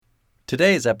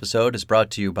Today's episode is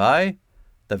brought to you by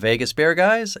the Vegas Bear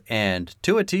Guys and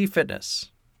 2T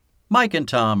Fitness. Mike and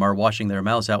Tom are washing their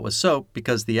mouths out with soap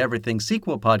because the Everything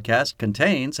Sequel podcast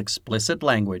contains explicit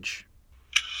language.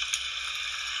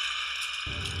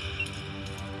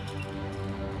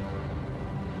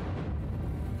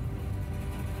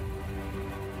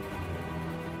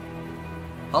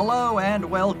 Hello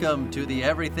and welcome to the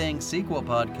Everything Sequel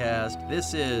podcast.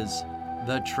 This is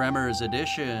the Tremors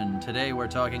edition. Today we're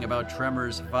talking about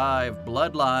Tremors 5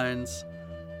 Bloodlines.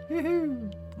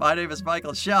 My name is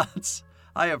Michael Schatz.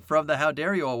 I am from the How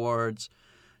Dare You Awards.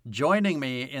 Joining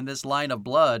me in this line of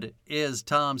blood is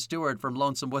Tom Stewart from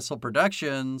Lonesome Whistle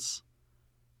Productions.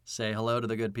 Say hello to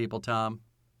the good people, Tom.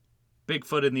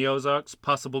 Bigfoot in the Ozarks,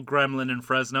 possible gremlin in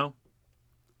Fresno.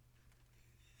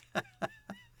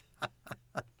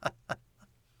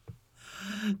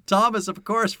 Tom is, of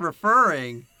course,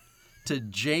 referring to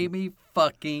Jamie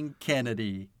fucking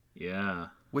Kennedy. Yeah.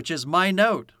 Which is my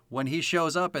note when he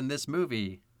shows up in this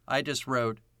movie. I just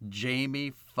wrote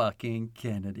Jamie fucking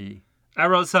Kennedy. I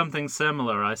wrote something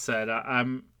similar. I said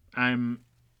I'm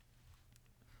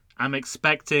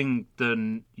expecting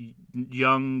the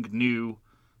young new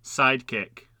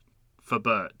sidekick for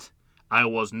Bert. I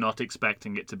was not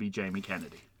expecting it to be Jamie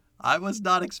Kennedy. I was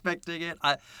not expecting it.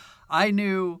 I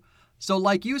knew. So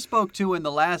like you spoke to in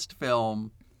the last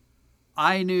film,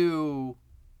 I knew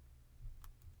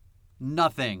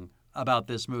nothing about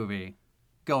this movie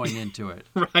going into it.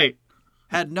 Right.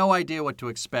 Had no idea what to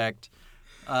expect.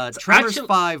 Tremors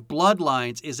 5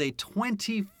 Bloodlines is a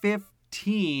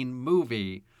 2015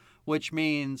 movie, which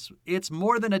means it's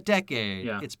more than a decade.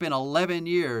 Yeah. It's been 11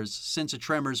 years since a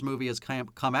Tremors movie has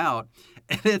come out.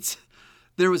 And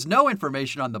there was no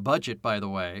information on the budget, by the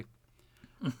way.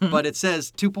 But it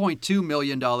says $2.2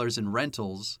 million in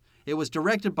rentals. It was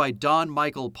directed by Don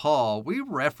Michael Paul. We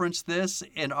referenced this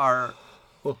in our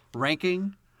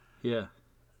ranking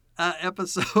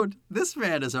episode. This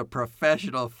man is a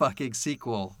professional fucking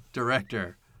sequel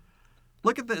director.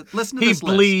 Look at this. Listen to this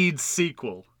list. He bleeds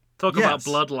sequel. Talk about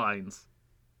Bloodlines.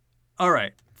 All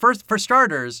right. First, for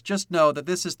starters, just know that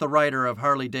this is the writer of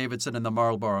Harley Davidson and the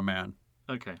Marlboro Man.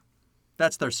 Okay.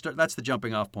 That's the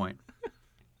jumping off point.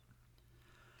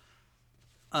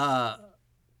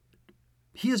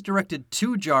 He has directed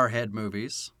 2 Jarhead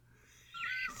movies.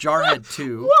 Jarhead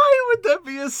 2. Why would there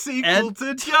be a sequel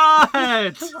to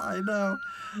Jarhead? I know.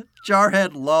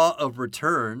 Jarhead Law of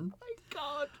Return. Oh my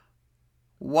God.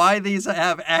 Why these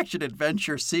have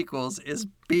action-adventure sequels is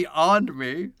beyond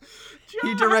me. Jarhead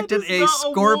He directed a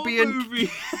Scorpion movie.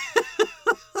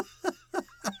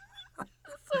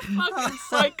 It's a fucking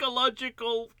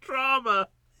psychological trauma.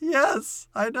 Yes,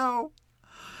 I know.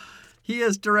 He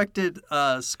has directed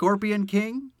Scorpion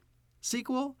King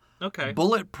sequel. Okay.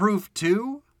 Bulletproof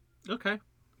 2. Okay.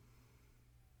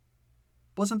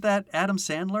 Wasn't that Adam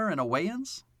Sandler and a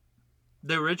Wayans?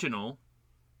 The original.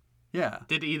 Yeah.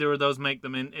 Did either of those make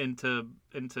them into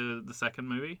the second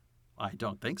movie? I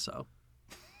don't think so.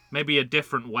 Maybe a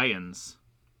different Wayans.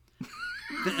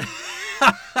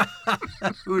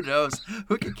 Who knows?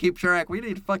 Who can keep track? We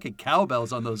need fucking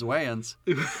cowbells on those Wayans.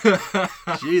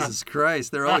 Jesus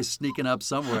Christ, they're always sneaking up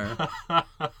somewhere.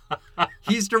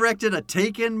 He's directed a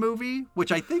Taken movie,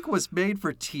 which I think was made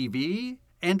for TV,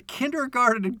 and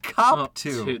Kindergarten Cop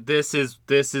 2. This is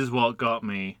what got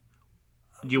me.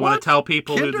 Do you want to tell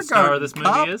people who the star of this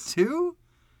movie is? 2? Do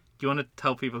you want to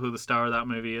tell people who the star of that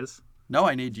movie is? No,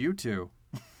 I need you to.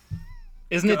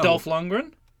 Isn't it Dolph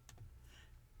Lundgren?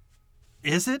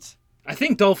 Is it? I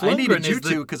think Dolph Lundgren I needed you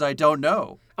to because I don't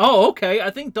know. Oh, okay. I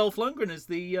think Dolph Lundgren is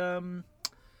the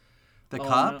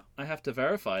cop? No, I have to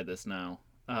verify this now.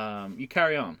 You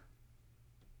carry on.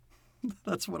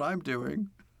 That's what I'm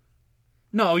doing.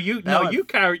 No, you're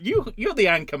the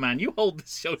anchor man. You hold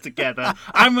this show together.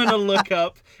 I'm gonna look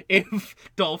up if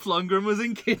Dolph Lundgren was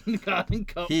in Kindergarten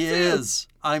Cop 2. He is.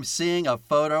 I'm seeing a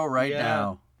photo right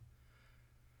now.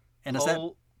 And is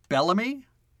that Bellamy?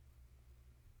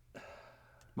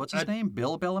 What's his name?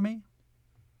 Bill Bellamy?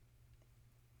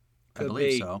 I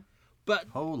believe so. But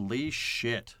holy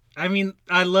shit. I mean,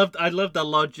 I loved the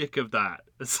logic of that.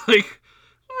 It's like,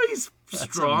 oh, he's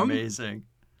strong. That's amazing.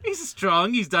 He's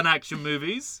strong. He's done action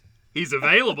movies. He's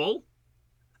available.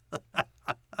 But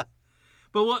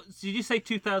what did you say?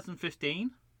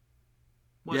 2015?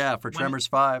 Yeah, for Tremors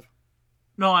 5.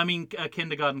 No, I mean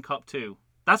Kindergarten Cop 2.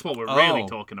 That's what we're really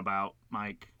talking about,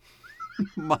 Mike.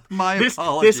 My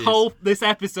apologies. This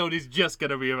episode is just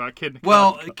going to be about Kindergarten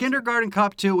Cop 2. Kindergarten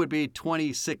Cop 2 would be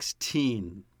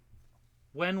 2016.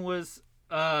 When was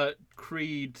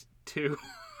Creed 2?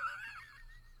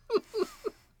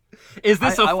 Is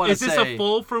this a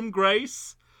fall from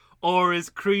grace, Or is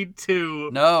Creed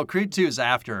 2... No, Creed 2 is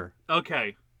after.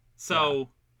 Okay. So,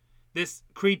 this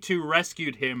Creed 2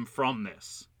 rescued him from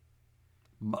this.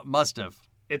 Must have.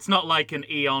 It's not like an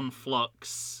Eon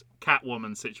Flux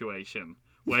Catwoman situation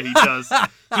where he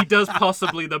does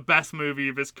possibly the best movie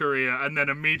of his career and then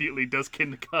immediately does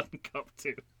Kindergarten Cop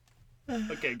 2.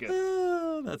 Okay, good.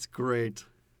 Oh, that's great.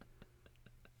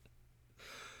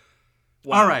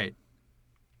 Wow. All right.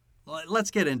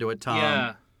 Let's get into it, Tom.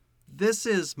 Yeah. This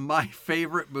is my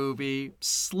favorite movie,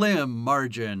 slim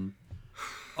margin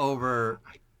over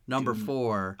number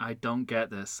 4. I don't get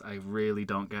this. I really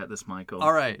don't get this, Michael.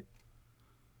 All right.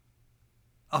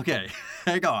 Okay,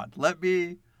 hang on. Let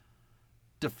me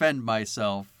defend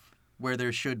myself where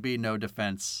there should be no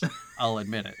defense. I'll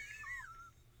admit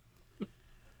it.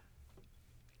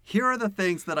 Here are the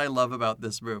things that I love about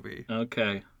this movie.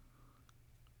 Okay.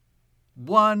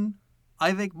 1,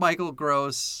 I think Michael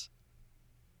Gross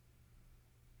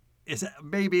is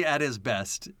maybe at his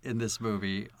best in this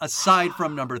movie, aside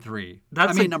from number 3.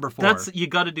 Number 4. You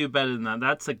got to do better than that.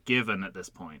 That's a given at this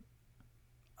point.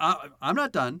 I'm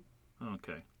not done.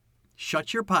 Okay.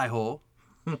 Shut your pie hole.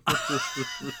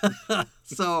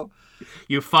 So,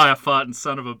 you fire-farting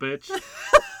son of a bitch.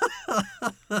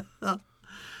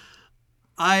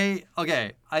 I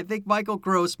think Michael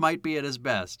Gross might be at his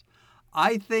best.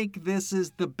 I think this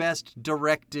is the best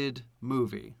directed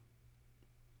movie.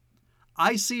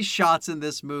 I see shots in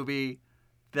this movie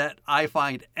that I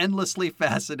find endlessly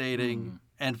fascinating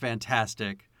and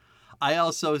fantastic. I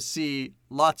also see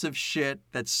lots of shit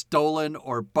that's stolen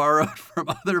or borrowed from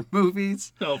other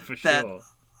movies. Oh, for that sure.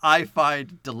 I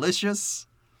find delicious.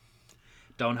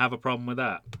 Don't have a problem with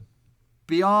that.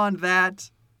 Beyond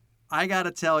that, I gotta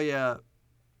tell you,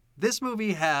 this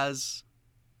movie has,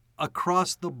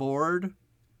 across the board,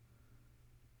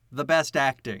 the best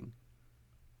acting.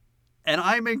 And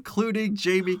I'm including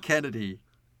Jamie Kennedy.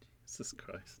 Jesus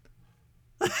Christ.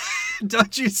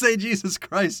 Don't you say Jesus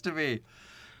Christ to me.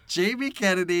 Jamie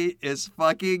Kennedy is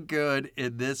fucking good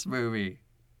in this movie.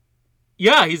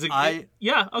 Yeah,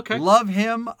 yeah, okay. Love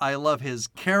him. I love his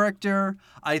character.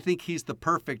 I think he's the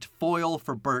perfect foil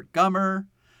for Burt Gummer.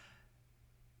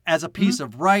 As a piece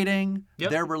of writing,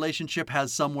 their relationship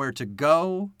has somewhere to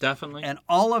go. Definitely. And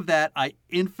all of that I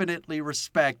infinitely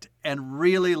respect and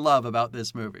really love about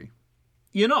this movie.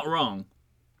 You're not wrong.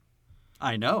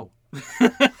 I know.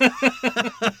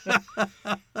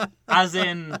 As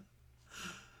in,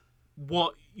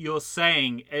 what you're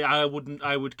saying, I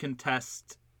would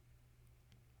contest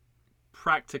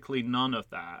practically none of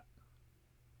that.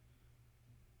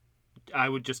 I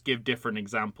would just give different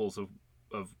examples of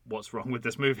what's wrong with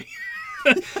this movie.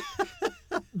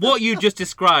 What you just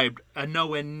described are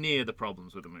nowhere near the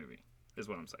problems with the movie, is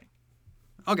what I'm saying.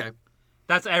 Okay.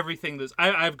 That's everything that's...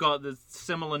 I've got the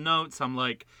similar notes. I'm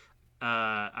like,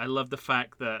 I love the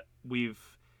fact that we've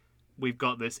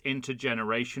got this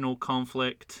intergenerational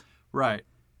conflict. Right.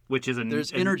 Which is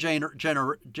There's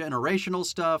intergenerational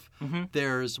stuff.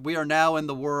 Mm-hmm. We are now in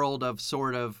the world of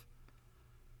sort of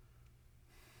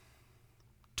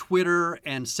Twitter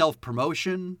and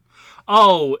self-promotion.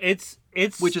 Oh, it's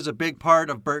which is a big part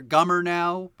of Burt Gummer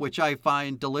now, which I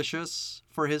find delicious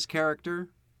for his character.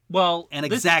 Well, and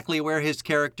exactly where his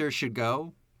character should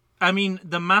go. I mean,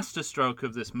 the masterstroke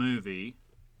of this movie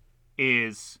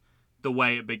is the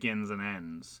way it begins and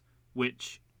ends,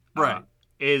 which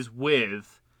is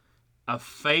with a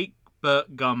fake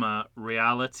Burt Gummer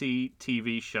reality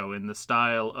TV show in the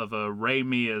style of a Ray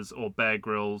Mears or Bear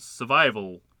Grylls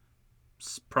survival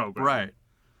program. Right.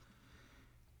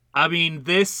 I mean,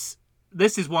 this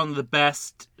is one of the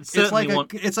best.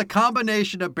 It's a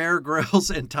combination of Bear Grylls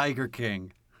and Tiger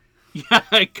King. Yeah,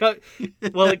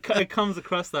 it comes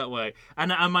across that way.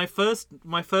 And my first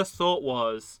thought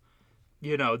was,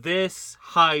 this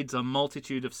hides a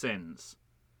multitude of sins.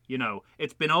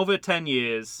 It's been over 10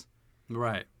 years.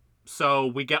 Right. So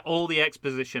we get all the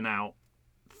exposition out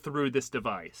through this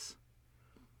device.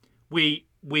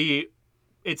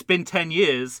 It's been 10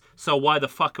 years, so why the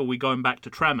fuck are we going back to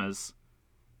Tremors?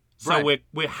 So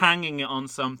we're hanging it on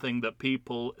something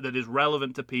that is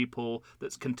relevant to people,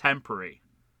 that's contemporary.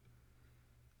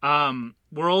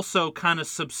 We're also kind of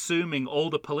subsuming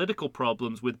all the political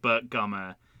problems with Burt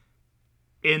Gummer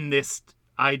in this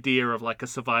idea of like a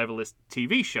survivalist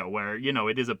TV show where,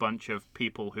 it is a bunch of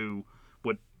people who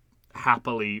would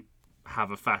happily have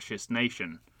a fascist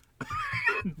nation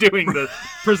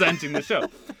presenting the show.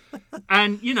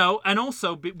 And, and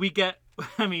also we get,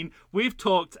 we've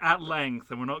talked at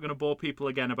length, and we're not going to bore people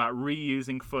again about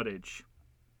reusing footage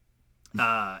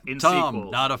in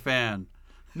sequels. Not a fan.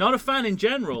 Not a fan in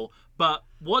general, but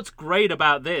what's great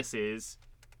about this is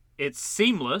It's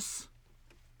seamless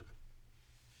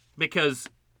because,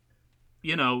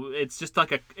 you know, it's a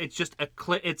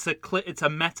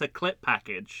meta clip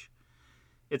package.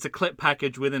 It's a clip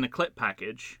package within a clip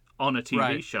package on a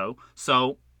TV show.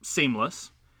 So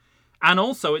seamless. And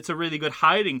also it's a really good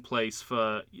hiding place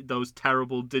for those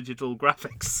terrible digital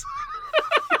graphics.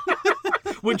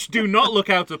 Which do not look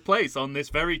out of place on this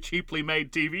very cheaply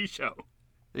made TV show.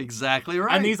 Exactly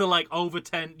right. And these are like over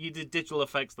 10... You did digital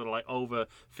effects that are like over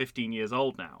 15 years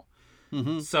old now.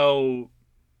 Mm-hmm. So,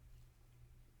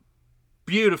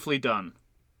 beautifully done.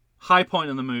 High point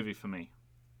in the movie for me.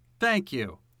 Thank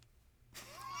you.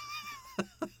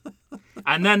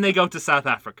 And then they go to South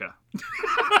Africa.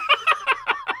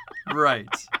 Right.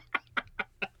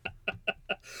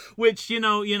 Which, you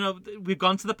know, we've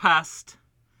gone to the past,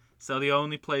 so the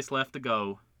only place left to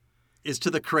go is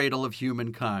to the cradle of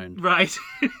humankind. Right.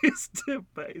 It's to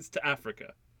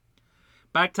Africa.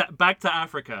 Back to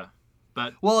Africa.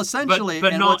 But well, essentially,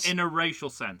 but not in a racial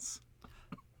sense.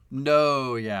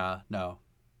 No, no.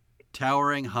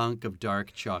 Towering hunk of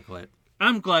dark chocolate.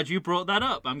 I'm glad you brought that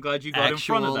up. I'm glad you got in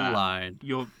front of that. Line.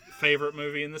 Your favorite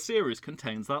movie in the series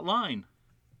contains that line.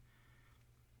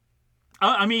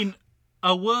 I mean,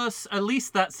 a worse. At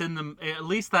least that's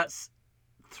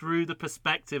through the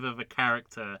perspective of a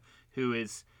character who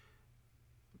is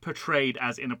portrayed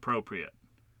as inappropriate.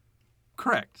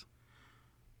 Correct.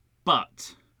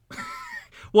 But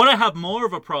what I have more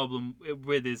of a problem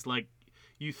with is, like,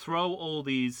 you throw all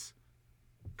these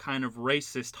kind of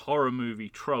racist horror movie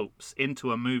tropes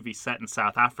into a movie set in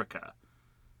South Africa,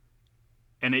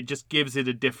 and it just gives it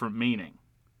a different meaning.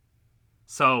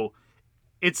 So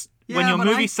it's when your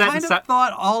movie set in I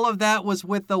thought all of that was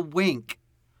with a wink.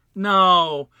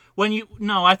 No,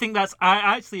 I think that's.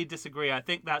 I actually disagree. I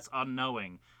think that's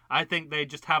unknowing. I think they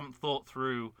just haven't thought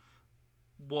through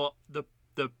what the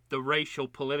racial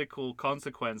political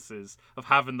consequences of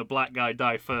having the black guy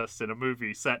die first in a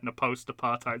movie set in a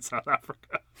post-apartheid South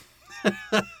Africa.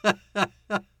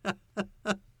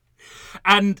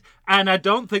 and I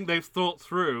don't think they've thought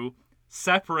through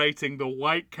separating the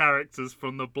white characters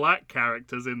from the black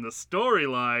characters in the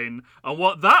storyline and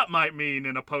what that might mean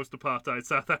in a post-apartheid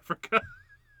South Africa.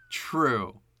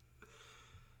 True.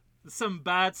 Some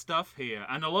bad stuff here,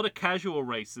 and a lot of casual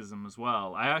racism as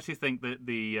well. I actually think that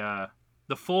the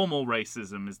formal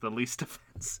racism is the least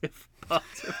offensive part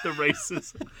of the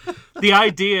racism. The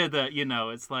idea that, you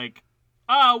know, it's like,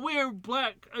 we're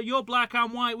black, you're black,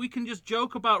 I'm white, we can just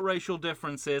joke about racial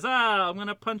differences. I'm going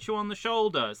to punch you on the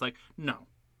shoulder. It's like, no,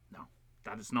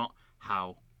 that is not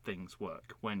how things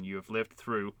work when you have lived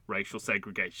through racial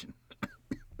segregation.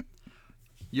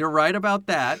 You're right about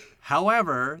that.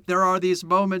 However, there are these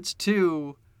moments,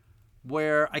 too,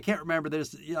 where, I can't remember,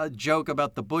 there's a joke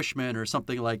about the Bushmen or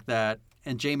something like that,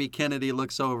 and Jamie Kennedy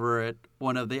looks over at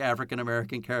one of the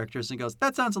African-American characters and goes,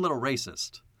 that sounds a little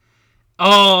racist.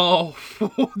 Oh,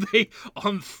 they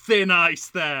on thin ice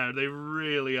there. They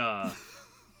really are.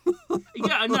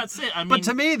 Yeah, and that's it. I mean, but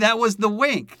to me, that was the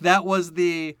wink. That was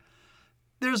the,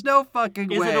 there's no fucking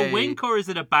way. Is it a wink or is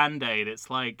it a Band-Aid?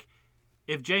 It's like,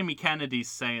 if Jamie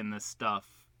Kennedy's saying this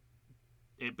stuff,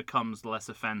 it becomes less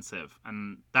offensive.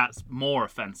 And that's more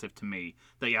offensive to me,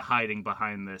 that you're hiding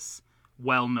behind this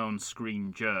well-known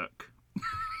screen jerk.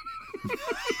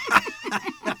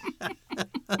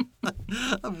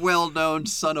 A well-known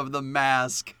son of the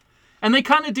mask. And they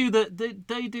kind of do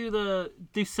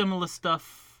do similar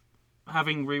stuff,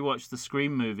 having rewatched the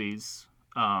Scream movies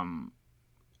at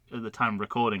the time of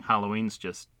recording. Halloween's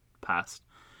just passed.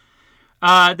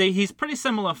 He's pretty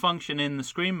similar function in the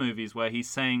Scream movies, where he's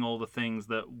saying all the things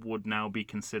that would now be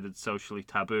considered socially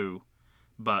taboo,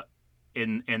 but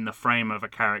in the frame of a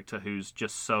character who's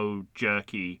just so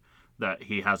jerky that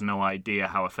he has no idea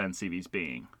how offensive he's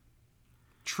being.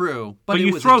 True, but it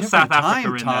you was throw a South Africa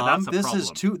time, in Tom. there. That's a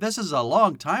problem. This is a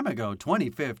long time ago,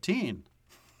 2015.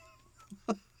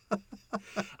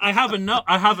 I have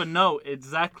a note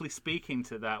exactly speaking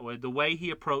to that, where the way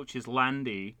he approaches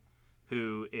Landy,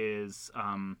 who is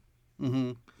I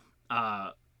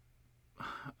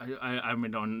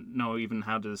don't know even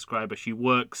how to describe her. She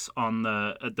works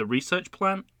at the research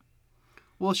plant.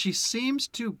 Well, she seems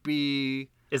to be.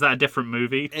 Is that a different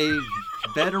movie? A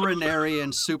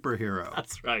veterinarian superhero.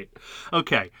 That's right.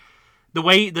 Okay. The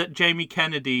way that Jamie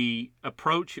Kennedy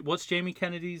what's Jamie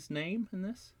Kennedy's name in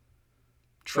this?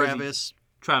 Travis.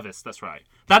 Travis, that's right.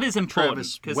 That is important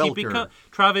because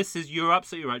Travis is. You're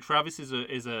absolutely right. Travis is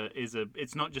a.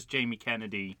 It's not just Jamie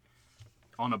Kennedy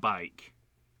on a bike.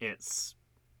 It's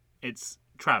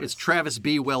Travis. It's Travis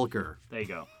B. Welker. There you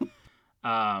go.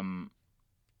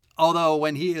 Although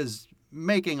when he is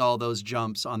making all those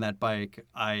jumps on that bike,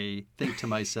 I think to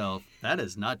myself, that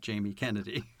is not Jamie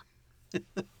Kennedy.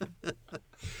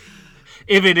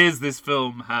 If it is, this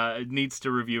film needs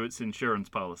to review its insurance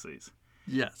policies.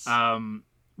 Yes.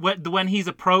 When he's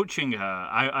approaching her,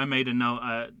 I made a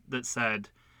note that said,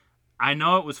 I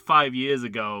know it was 5 years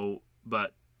ago,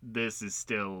 but this is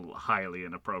still highly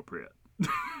inappropriate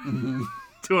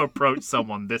to approach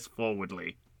someone this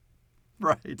forwardly.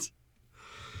 Right.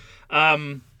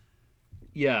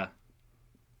 Yeah.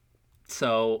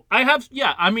 So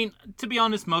I mean, to be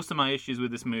honest, most of my issues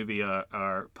with this movie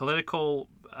are political.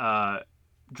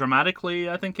 Dramatically,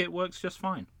 I think it works just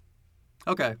fine.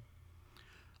 Okay.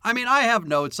 I mean, I have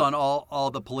notes on all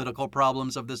the political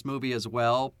problems of this movie as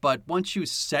well, but once you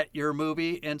set your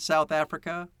movie in South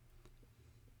Africa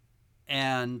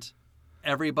and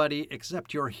everybody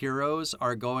except your heroes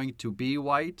are going to be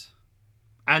white.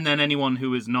 And then anyone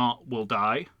who is not will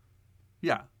die.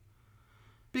 Yeah.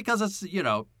 Because it's,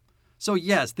 so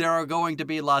yes, there are going to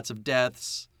be lots of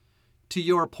deaths. To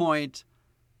your point,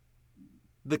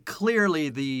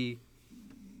 clearly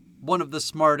one of the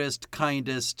smartest,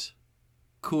 kindest,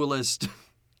 coolest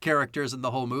characters in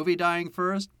the whole movie dying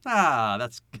first.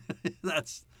 That's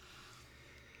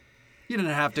you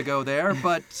didn't have to go there,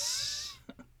 but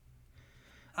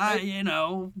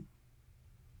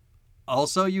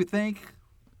also you think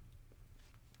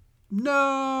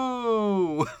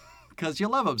no, because you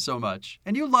love him so much,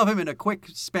 and you love him in a quick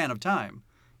span of time.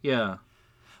 Yeah.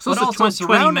 So but also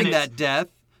surrounding that death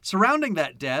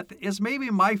is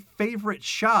maybe my favorite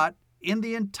shot in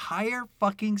the entire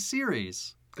fucking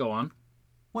series. Go on.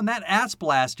 When that ass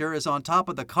blaster is on top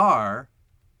of the car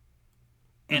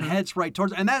and heads right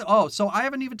towards... And so I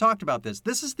haven't even talked about this.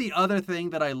 This is the other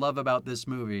thing that I love about this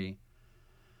movie.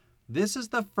 This is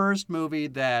the first movie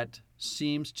that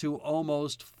seems to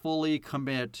almost fully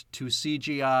commit to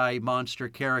CGI monster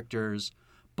characters,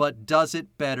 but does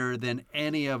it better than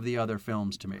any of the other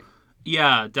films to me.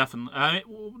 Yeah, definitely.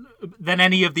 Than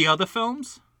any of the other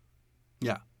films?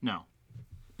 Yeah. No.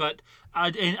 But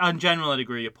in general, I'd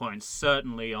agree with your points.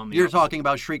 Certainly on the You're talking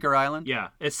about Shrieker Island? Yeah,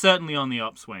 it's certainly on the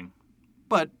upswing.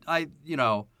 But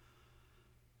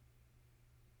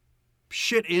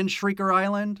shit in Shrieker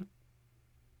Island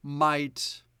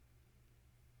might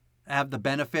have the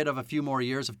benefit of a few more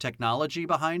years of technology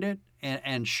behind it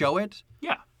and show it.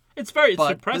 Yeah. It's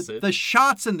impressive. The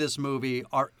shots in this movie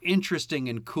are interesting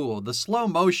and cool. The slow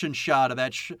motion shot of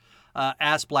that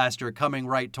ass blaster coming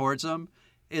right towards him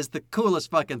is the coolest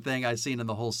fucking thing I've seen in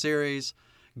the whole series.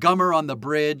 Gummer on the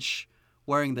bridge,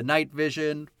 wearing the night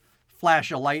vision,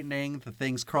 flash of lightning, the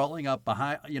thing's crawling up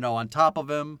behind, on top of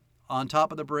him, on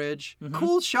top of the bridge. Mm-hmm.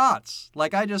 Cool shots.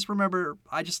 Like, I just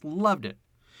loved it.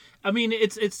 I mean,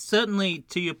 it's certainly,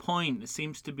 to your point, it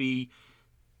seems to be,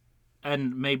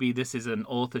 and maybe this is an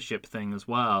authorship thing as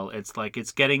well, it's like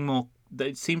it's getting more,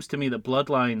 it seems to me that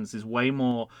Bloodlines is way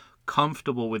more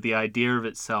comfortable with the idea of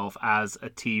itself as a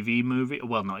TV movie,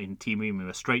 well, not even TV movie,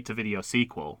 a straight-to-video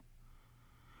sequel,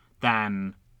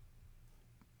 than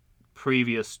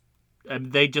previous.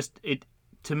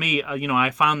 To me, I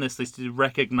found this is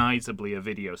recognizably a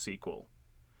video sequel.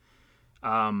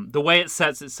 The way it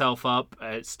sets itself up,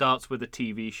 it starts with a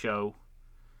TV show.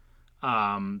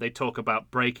 They talk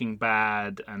about Breaking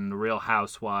Bad and The Real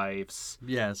Housewives.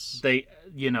 Yes.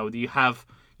 You have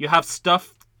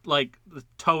stuff like the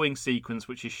towing sequence,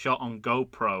 which is shot on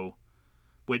GoPro,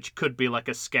 which could be like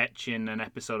a sketch in an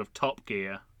episode of Top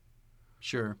Gear.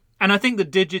 Sure. And I think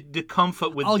the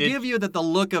comfort with... I'll give you that the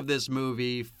look of this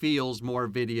movie feels more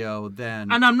video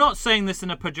than... And I'm not saying this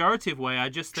in a pejorative way, I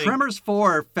just think... Tremors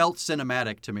 4 felt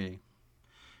cinematic to me.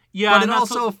 Yeah, but it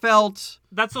also felt...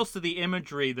 That's also the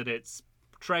imagery that it's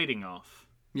trading off.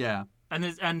 Yeah.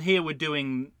 And here we're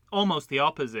doing almost the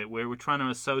opposite, where we're trying to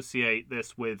associate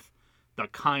this with the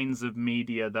kinds of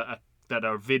media that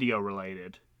are video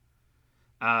related.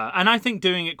 And I think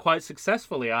doing it quite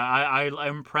successfully.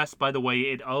 I'm impressed by the way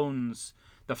it owns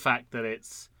the fact that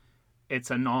it's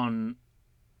a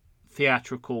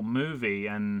non-theatrical movie,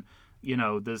 and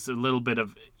there's a little bit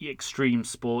of extreme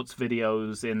sports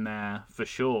videos in there for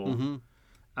sure.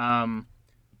 Mm-hmm.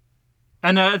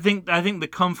 And I think the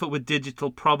comfort with digital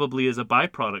probably is a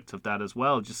byproduct of that as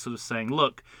well. Just sort of saying,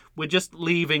 look, we're just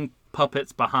leaving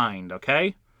puppets behind,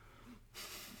 okay?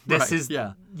 This is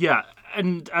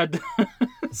and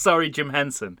sorry, Jim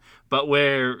Henson, but we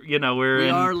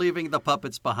are leaving the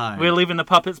puppets behind. We're leaving the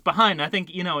puppets behind. I think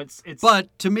it's.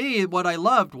 But to me, what I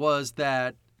loved was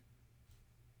that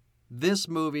this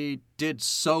movie did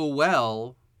so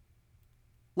well.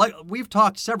 Like, we've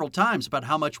talked several times about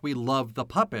how much we love the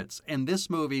puppets, and this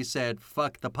movie said,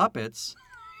 "Fuck the puppets,"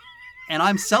 and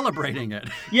I'm celebrating it.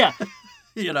 Yeah.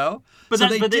 You know? But so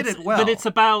they did it well. But it's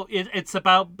about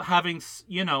having,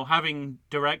 having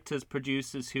directors,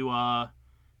 producers who are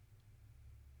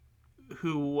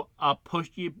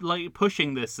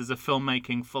pushing this as a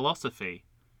filmmaking philosophy.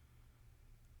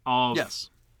 Of, yes.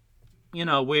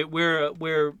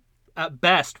 We're at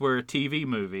best we're a TV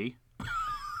movie.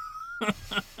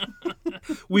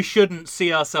 We shouldn't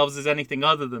see ourselves as anything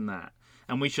other than that,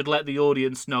 and we should let the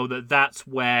audience know that that's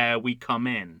where we come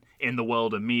in the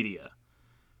world of media.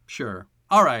 Sure.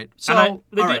 All right. So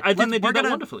I think they do that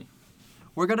wonderfully.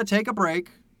 We're going to take a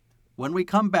break. When we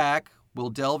come back,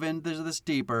 we'll delve into this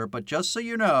deeper. But just so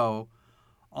you know,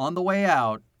 on the way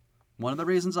out, one of the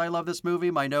reasons I love this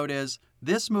movie, my note is,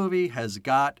 this movie has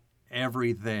got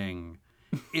everything.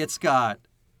 It's got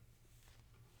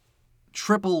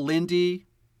triple Lindy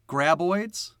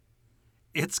graboids.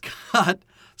 It's got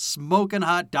smoking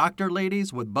hot doctor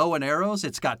ladies with bow and arrows.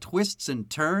 It's got twists and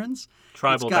turns.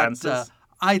 Tribal dances.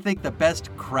 I think the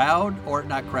best ground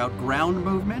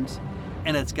movement,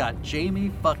 and it's got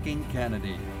Jamie fucking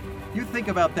Kennedy. You think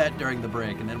about that during the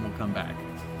break, and then we'll come back.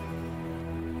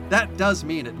 That does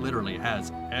mean it literally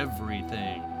has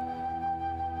everything.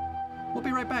 We'll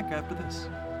be right back after this.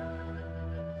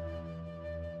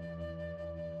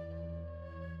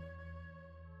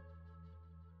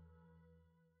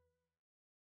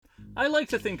 I like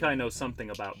to think I know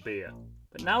something about beer,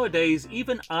 but nowadays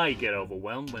even I get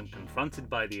overwhelmed when confronted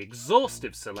by the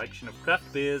exhaustive selection of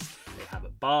craft beers they have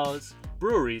at bars,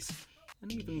 breweries,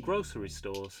 and even grocery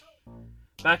stores.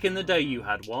 Back in the day you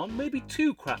had one, maybe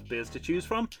two craft beers to choose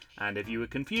from, and if you were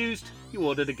confused, you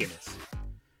ordered a Guinness.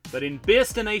 But in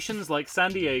beerstinations like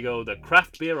San Diego, the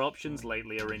craft beer options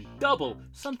lately are in double,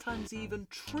 sometimes even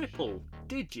triple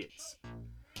digits.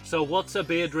 So what's a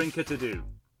beer drinker to do?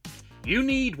 You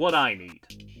need what I need,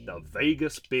 the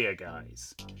Vegas Beer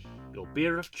Guys. Your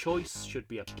beer of choice should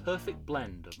be a perfect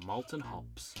blend of malt and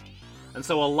hops. And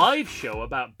so a live show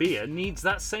about beer needs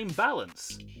that same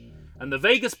balance. And the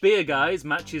Vegas Beer Guys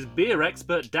matches beer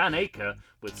expert Dan Aker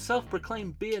with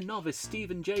self-proclaimed beer novice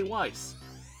Stephen J. Weiss.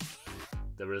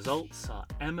 The results are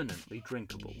eminently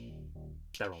drinkable.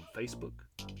 They're on Facebook,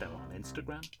 they're on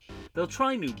Instagram. They'll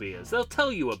try new beers, they'll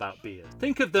tell you about beer.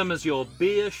 Think of them as your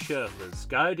beer Sherpas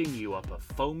guiding you up a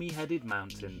foamy-headed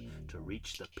mountain to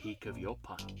reach the peak of your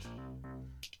pint.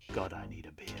 God, I need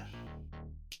a beer.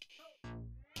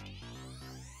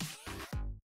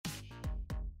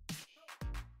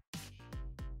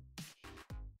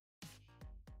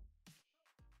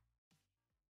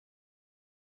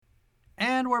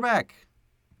 And we're back.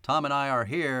 Tom and I are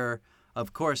here,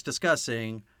 of course,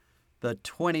 discussing the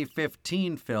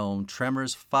 2015 film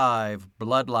Tremors 5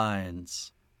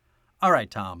 Bloodlines. All right,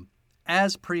 Tom.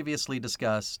 As previously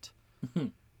discussed,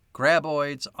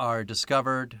 graboids are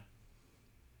discovered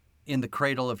in the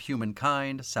cradle of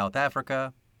humankind, South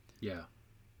Africa. Yeah.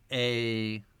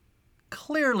 A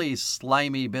clearly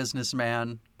slimy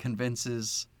businessman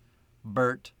convinces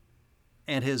Bert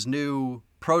and his new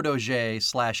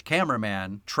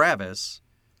protege/cameraman, Travis.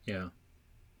 Yeah.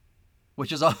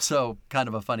 Which is also kind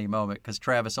of a funny moment because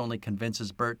Travis only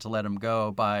convinces Bert to let him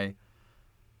go by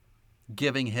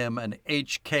giving him an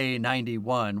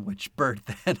HK-91, which Bert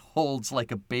then holds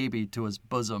like a baby to his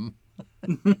bosom.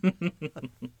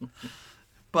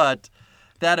 But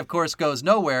that, of course, goes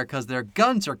nowhere because their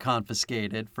guns are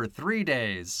confiscated for 3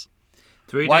 days.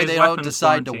 3 days. Why they don't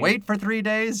decide to wait for 3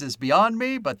 days is beyond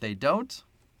me, but they don't.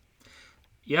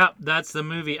 Yeah, that's the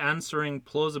movie answering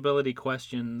plausibility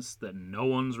questions that no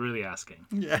one's really asking.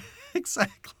 Yeah,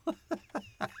 exactly.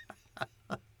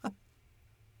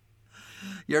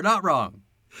 You're not wrong.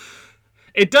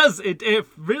 It does. It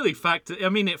really factors. I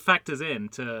mean, it factors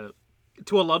into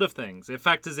a lot of things. It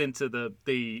factors into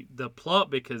the plot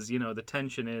because the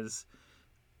tension is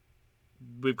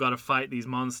we've got to fight these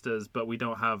monsters, but we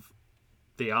don't have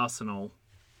the arsenal.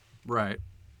 Right.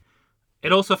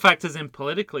 It also factors in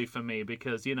politically for me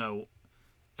because,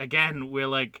 again, we're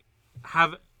like,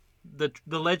 the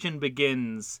legend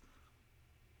begins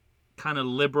kind of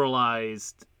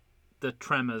liberalized the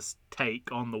Tremors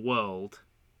take on the world.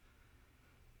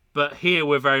 But here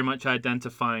we're very much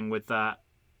identifying with that,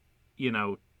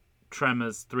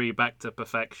 Tremors 3 Back to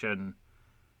Perfection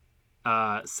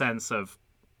sense of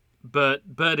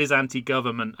Bert is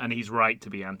anti-government, and he's right to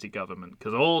be anti-government,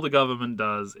 because all the government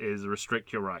does is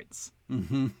restrict your rights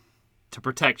to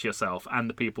protect yourself and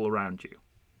the people around you.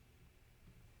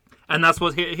 And that's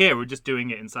what here we're just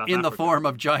doing it in South Africa. In the form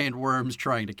of giant worms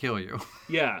trying to kill you.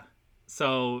 Yeah.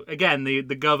 So, again, the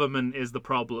government is the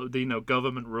problem.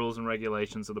 Government rules and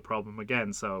regulations are the problem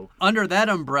again, so... Under that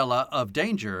umbrella of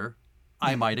danger,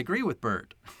 I might agree with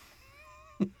Bert.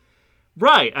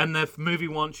 Right, and the movie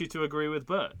wants you to agree with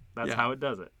Burt. That's how it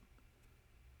does it.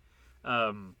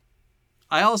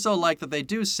 I also like that they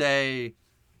do say,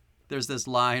 there's this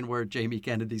line where Jamie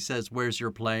Kennedy says, "Where's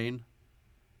your plane?"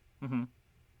 Mm-hmm.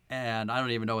 And I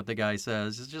don't even know what the guy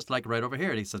says. It's just like right over here.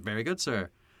 And he says, "Very good, sir."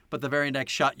 But the very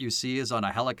next shot you see is on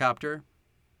a helicopter.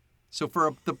 So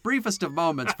for the briefest of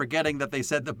moments, forgetting that they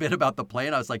said the bit about the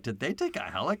plane, I was like, did they take a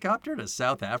helicopter to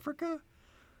South Africa?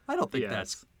 I don't think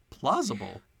that's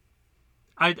plausible.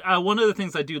 One of the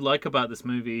things I do like about this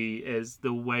movie is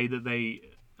the way that they,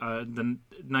 the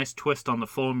nice twist on the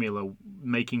formula,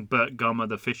 making Burt Gummer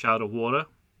the fish out of water.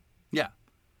 Yeah.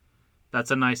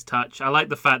 That's a nice touch. I like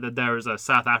the fact that there is a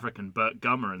South African Burt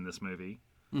Gummer in this movie.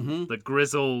 Mm-hmm. The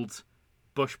grizzled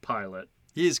bush pilot.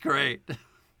 He's great.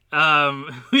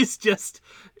 He's just,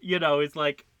 it's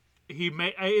like,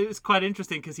 it's quite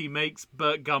interesting because he makes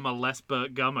Burt Gummer less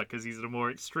Burt Gummer because he's a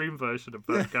more extreme version of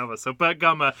Burt Gummer. So Burt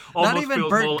Gummer almost Not even feels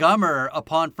Burt more... Gummer,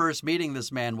 upon first meeting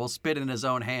this man, will spit in his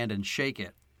own hand and shake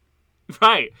it.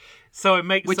 Right. So it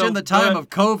makes... Which in the time of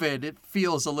COVID, it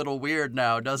feels a little weird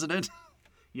now, doesn't it?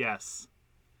 Yes.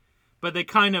 But they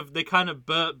kind of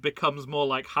Burt becomes more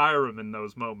like Hiram in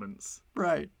those moments.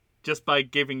 Right. Just by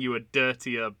giving you a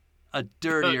dirtier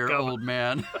old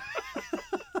man.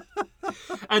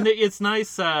 And it's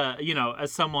nice,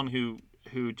 as someone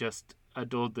who just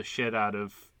adored the shit out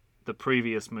of the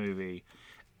previous movie,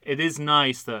 it is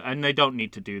nice that, and they don't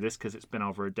need to do this because it's been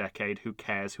over a decade, who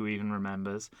cares, who even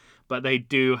remembers, but they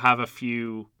do have a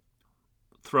few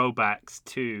throwbacks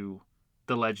to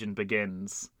The Legend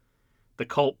Begins. The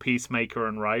Colt Peacemaker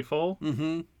and rifle.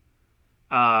 Mm-hmm.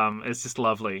 It's just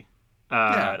lovely.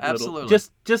 Yeah, absolutely.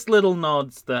 Just little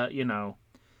nods that,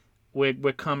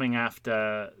 we're coming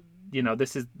after,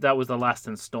 that was the last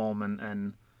installment.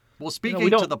 And well, speaking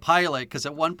to the pilot, because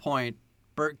at one point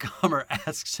Burt Gummer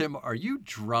asks him, "Are you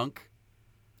drunk?"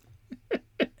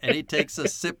 And he takes a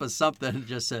sip of something and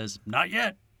just says, "Not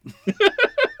yet."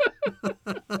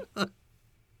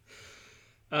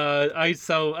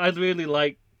 I'd really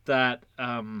like that.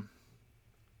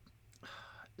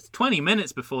 It's 20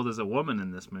 minutes before there's a woman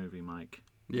in this movie, Mike.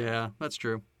 Yeah, that's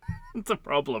true. It's a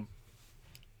problem.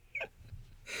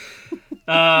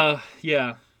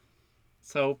 Yeah.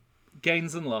 So,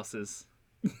 gains and losses.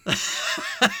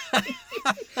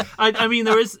 I mean,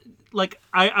 there is, like,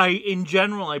 in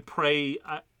general, I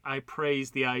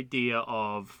praise the idea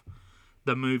of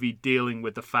the movie dealing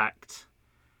with the fact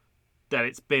that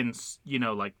it's been,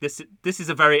 like, this is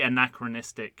a very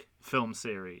anachronistic film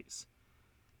series.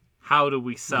 How do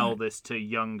we sell this to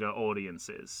younger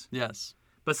audiences? Yes.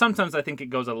 But sometimes I think it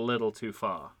goes a little too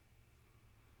far.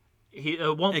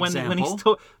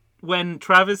 When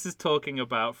Travis is talking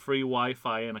about free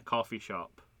Wi-Fi in a coffee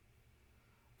shop,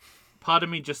 part of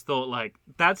me just thought, like,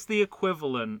 that's the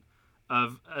equivalent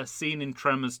of a scene in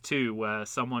Tremors 2 where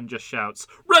someone just shouts,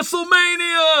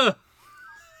 "WrestleMania!"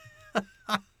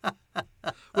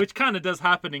 Which kind of does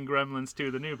happen in Gremlins 2,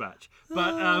 the new batch.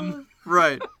 But,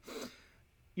 right.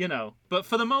 But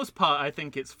for the most part, I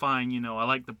think it's fine. I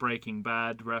like the Breaking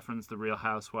Bad reference, the Real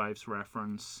Housewives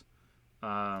reference.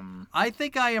 I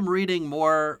think I am reading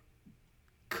more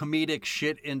comedic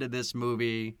shit into this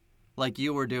movie like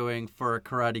you were doing for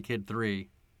Karate Kid 3.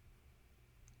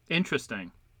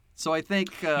 Interesting. So I think...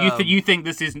 you think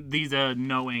these are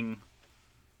knowing...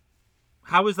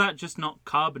 How is that just not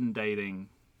carbon dating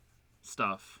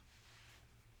stuff?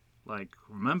 Like,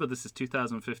 remember, this is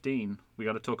 2015. We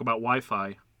got to talk about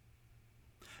Wi-Fi.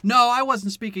 No, I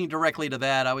wasn't speaking directly to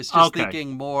that. I was just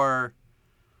thinking more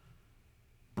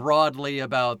broadly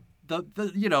about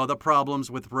the problems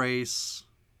with race.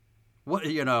 What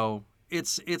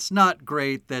it's not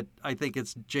great that I think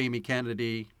it's Jamie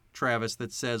Kennedy, Travis,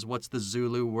 that says, "What's the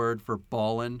Zulu word for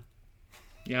ballin'?"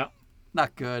 Yeah,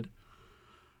 not good.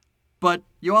 But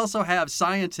you also have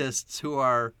scientists who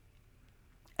are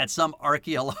at some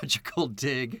archaeological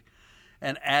dig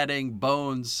and adding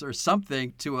bones or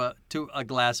something to a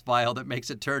glass vial that makes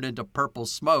it turn into purple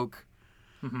smoke,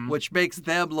 which makes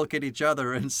them look at each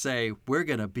other and say, "We're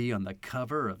going to be on the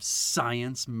cover of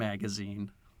Science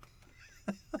magazine."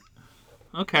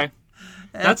 Okay.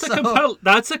 That's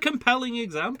a compelling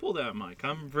example there, Mike.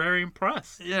 I'm very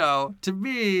impressed. To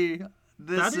me,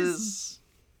 this is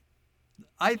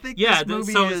I think this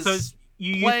movie is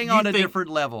playing on a different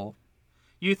level.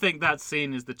 You think that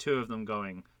scene is the two of them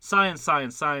going, science,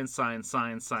 science, science, science,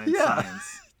 science, science,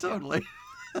 science. Totally.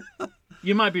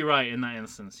 You might be right in that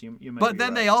instance. But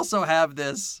then they also have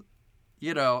this,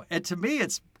 and to me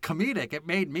it's comedic. It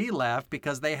made me laugh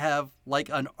because they have like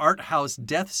an art house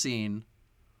death scene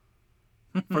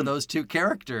for those two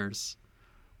characters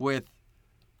with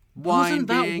wine Wasn't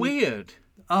that being... weird?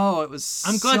 Oh, it was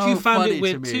I'm glad so you found funny it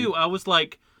weird to me. too. I was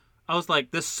like,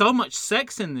 there's so much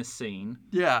sex in this scene.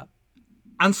 Yeah.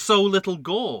 And so little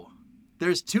gore.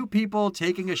 There's two people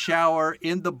taking a shower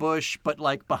in the bush, but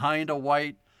like behind a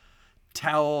white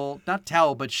towel, not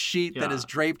towel, but sheet that is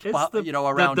draped,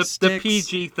 around the sticks. The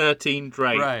PG-13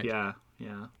 drape. Right. Yeah.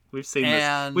 We've seen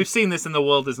this. We've seen this in The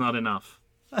World Is Not Enough.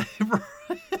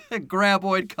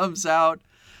 Graboid comes out,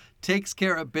 takes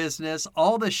care of business.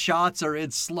 All the shots are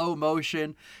in slow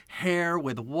motion. Hair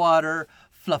with water.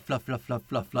 Fluff, fluff, fluff, fluff,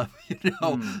 fluff, fluff.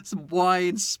 Some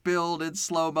wine spilled in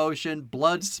slow motion.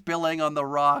 Blood spilling on the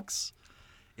rocks.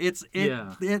 It's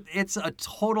a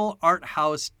total art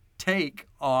house take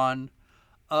on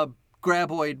a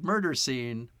Graboid murder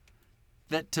scene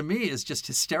that to me is just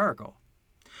hysterical.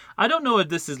 I don't know if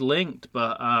this is linked,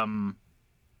 but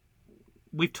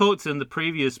we've talked in the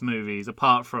previous movies,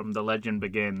 apart from The Legend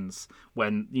Begins,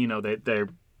 when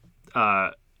they've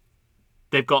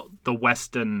got the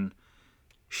Western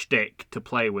shtick to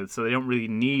play with, so they don't really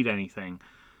need anything.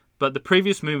 But the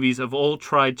previous movies have all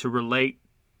tried to relate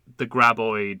the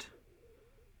Graboid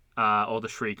or the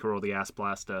Shrieker or the Ass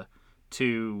Blaster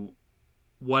to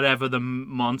whatever the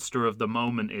monster of the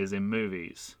moment is in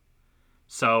movies.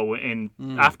 So in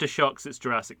Aftershocks, it's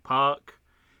Jurassic Park.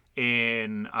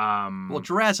 In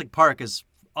Jurassic Park is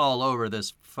all over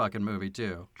this fucking movie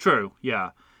too. True,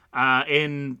 yeah.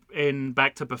 In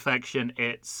Back to Perfection,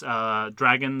 it's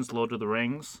dragons, Lord of the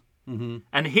Rings. Mm-hmm.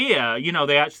 And here,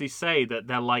 they actually say that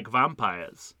they're like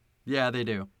vampires. Yeah, they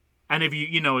do. And if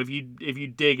you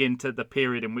dig into the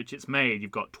period in which it's made,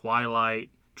 you've got Twilight,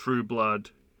 True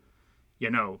Blood,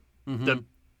 the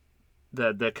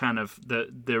kind of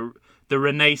the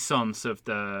renaissance of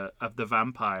the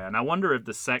vampire. And I wonder if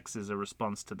the sex is a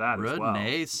response to that as well.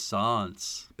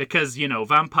 Renaissance. Because,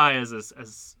 vampires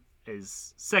is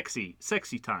sexy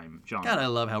time, John. God, I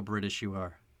love how British you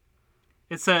are.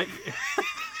 It's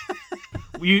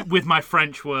with my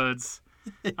French words.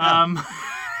 Yeah.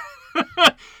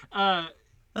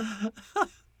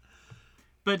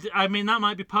 But I mean that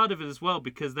might be part of it as well,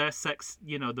 because their sex,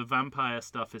 the vampire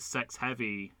stuff is sex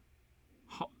heavy,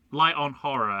 light on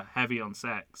horror, heavy on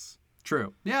sex.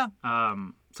 True. Yeah.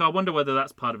 So I wonder whether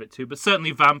that's part of it too. But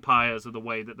certainly vampires are the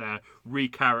way that they're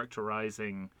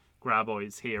recharacterizing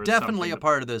Graboids here. Definitely a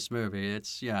part of this movie.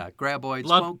 It's Graboids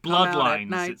won't come out at Bloodlines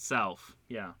night. itself.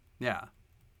 Yeah. Yeah.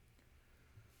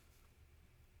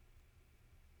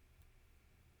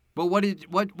 But what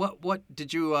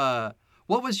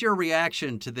was your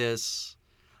reaction to this?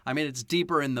 I mean, it's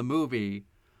deeper in the movie,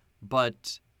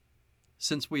 but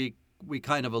since we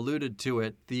kind of alluded to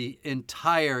it, the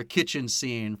entire kitchen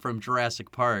scene from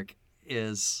Jurassic Park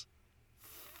is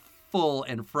full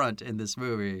and front in this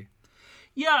movie.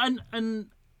 Yeah, and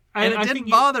it didn't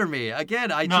bother me.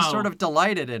 Again, I just sort of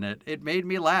delighted in it. It made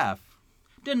me laugh.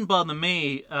 Didn't bother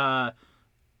me.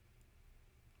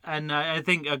 And I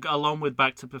think, along with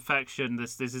Back to Perfection,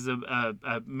 this is a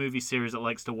movie series that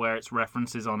likes to wear its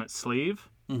references on its sleeve.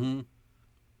 Mm-hmm. And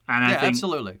I think,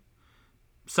 absolutely.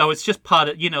 So it's just part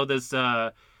of, there's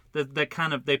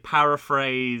they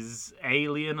paraphrase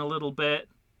Alien a little bit,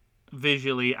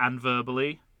 visually and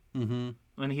verbally. Mm-hmm.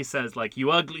 When he says, like, "You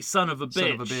ugly son of a bitch."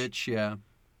 Son of a bitch, yeah.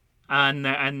 And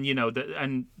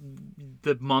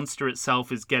the monster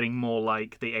itself is getting more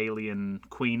like the Alien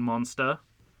Queen monster.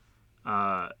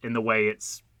 In the way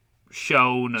it's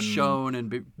shown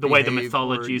and the way the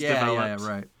mythology is developed. Yeah,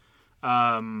 right.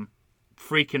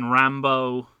 Freaking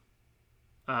Rambo.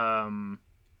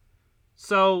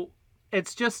 So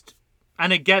it's just,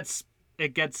 and it gets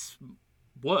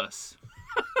worse.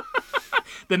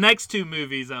 The next two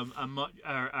movies are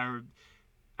I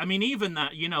mean, even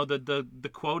that, the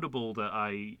quotable that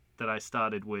I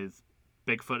started with,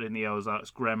 Bigfoot in the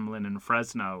Ozarks, Gremlin, and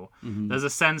Fresno. Mm-hmm. There's a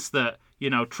sense that,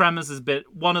 Tremors has been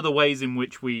one of the ways in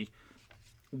which we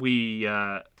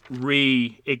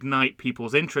reignite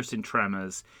people's interest in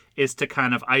Tremors is to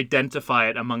kind of identify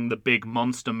it among the big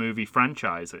monster movie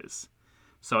franchises.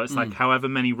 So it's like however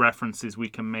many references we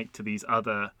can make to these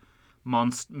other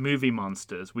movie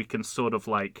monsters, we can sort of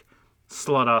like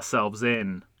slot ourselves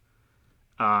in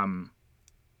to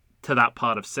that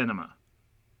part of cinema.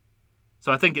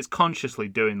 So I think it's consciously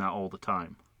doing that all the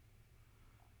time.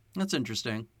 That's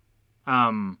interesting.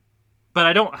 But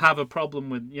I don't have a problem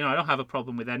with,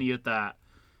 any of that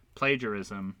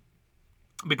plagiarism,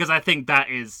 because I think that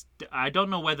is, I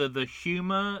don't know whether the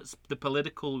humor, the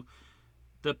political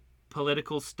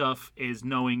stuff is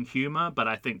knowing humor, but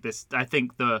I think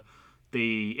the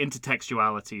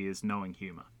intertextuality is knowing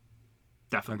humor.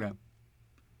 Definitely. Okay.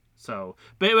 So,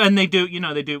 and they do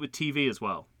it with TV as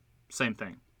well. Same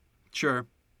thing. Sure.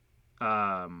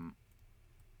 I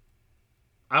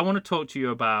want to talk to you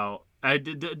about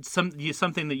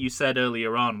something that you said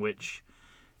earlier on, which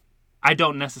I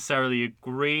don't necessarily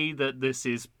agree that this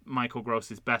is Michael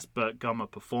Gross's best Burt Gummer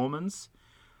performance.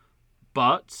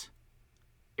 But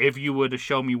if you were to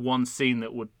show me one scene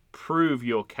that would prove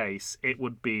your case, it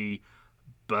would be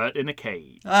Burt in a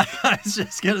cage. I was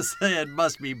just going to say it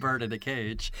must be Burt in a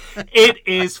cage. It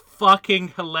is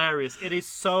fucking hilarious. It is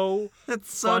so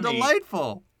It's so funny.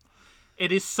 delightful.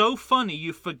 It is so funny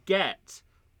you forget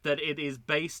that it is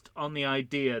based on the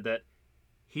idea that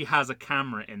he has a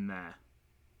camera in there.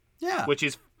 Yeah. Which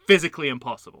is physically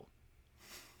impossible.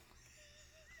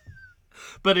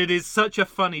 But it is such a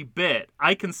funny bit.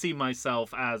 I can see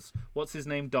myself as, what's his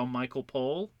name, Don Michael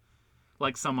Paul?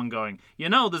 Like someone going,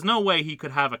 there's no way he could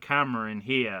have a camera in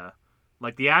here.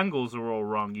 Like, the angles are all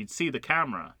wrong. You'd see the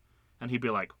camera. And he'd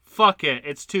be like, fuck it,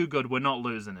 it's too good, we're not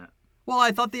losing it. Well,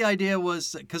 I thought the idea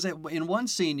was, because in one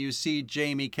scene you see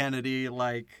Jamie Kennedy,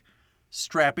 like,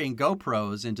 strapping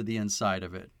GoPros into the inside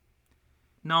of it.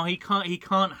 No, he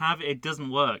can't have it. It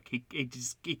doesn't work. He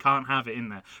can't have it in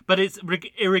there. But it's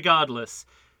irregardless,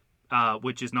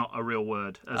 which is not a real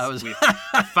word, as we've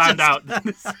found out.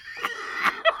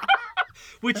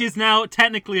 Which is now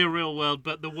technically a real word,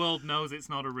 but the world knows it's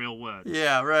not a real word.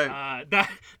 Yeah, right.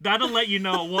 That'll let you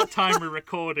know what time we're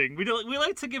recording. We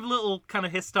like to give little kind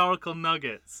of historical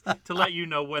nuggets to let you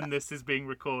know when this is being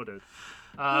recorded.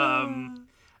 And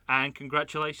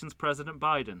congratulations, President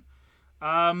Biden.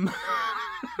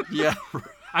 Yeah.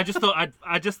 I just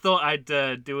thought I'd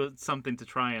do something to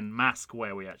try and mask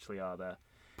where we actually are there.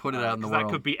 Put it out in the world.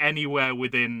 That could be anywhere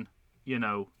within,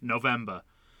 November.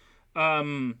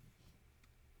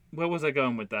 Where was I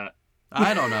going with that?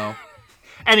 I don't know.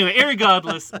 Anyway,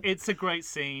 irregardless, it's a great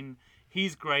scene.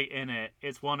 He's great in it.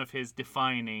 It's one of his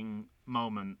defining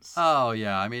moments. Oh,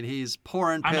 yeah. I mean, he's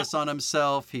pouring piss on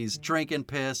himself. He's drinking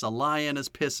piss. A lion is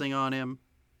pissing on him.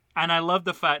 And I love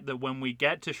the fact that when we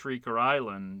get to Shrieker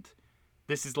Island,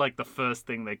 this is like the first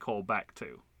thing they call back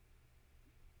to.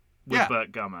 With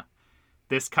Burt Gummer.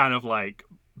 This kind of like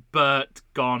Burt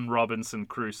gone Robinson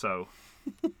Crusoe.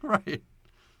 Right.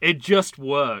 It just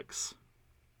works.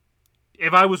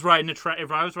 If I was writing a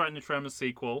Tremors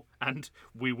sequel, and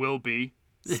we will be,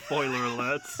 spoiler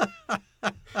alerts,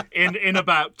 in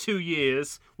about 2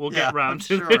 years we'll get round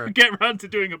to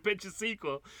doing a picture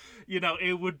sequel.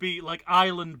 It would be like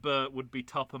Island Burt would be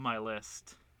top of my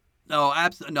list. No,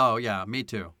 absolutely. No, yeah, me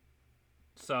too.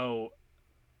 So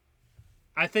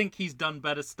I think he's done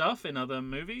better stuff in other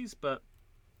movies, but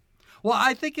well,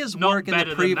 I think his work in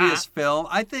the previous film,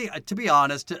 I think, to be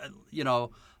honest,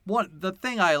 the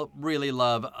thing I really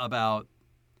love about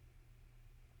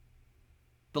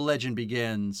The Legend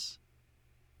Begins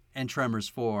and Tremors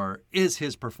 4 is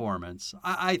his performance.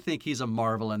 I think he's a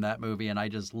marvel in that movie, and I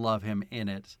just love him in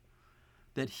it.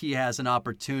 That he has an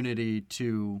opportunity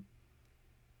to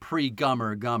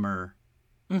Gummer.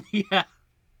 Yeah.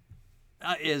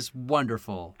 Is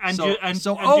wonderful. So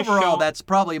overall, that's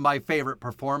probably my favorite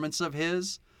performance of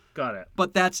his. Got it.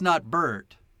 But that's not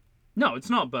Burt. No, it's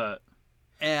not Burt.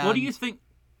 And what do you think?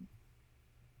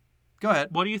 Go ahead.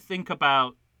 What do you think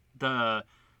about the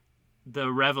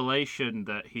revelation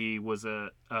that he was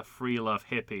a free love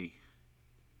hippie?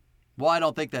 Well, I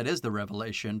don't think that is the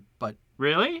revelation, but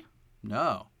really,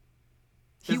 no.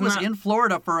 He was in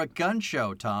Florida for a gun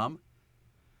show, Tom.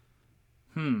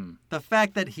 The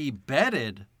fact that he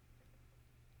bedded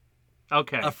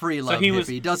a free love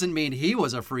hippie doesn't mean he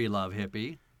was a free love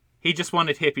hippie. He just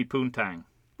wanted hippie poontang.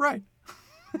 Right.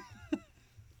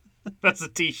 That's a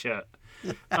t-shirt.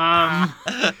 I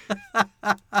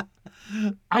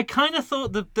kind of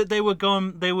thought that they were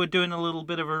doing a little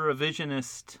bit of a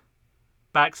revisionist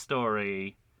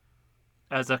backstory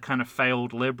as a kind of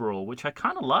failed liberal, which I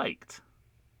kind of liked.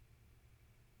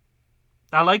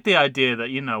 I like the idea that,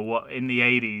 in the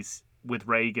 80s with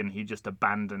Reagan, he just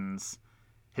abandons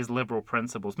his liberal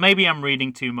principles. Maybe I'm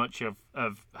reading too much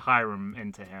of Hiram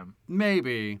into him.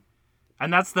 Maybe.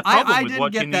 And that's the problem I with didn't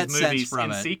watching get these that movies sense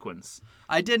from in it. sequence.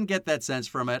 I didn't get that sense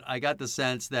from it. I got the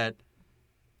sense that,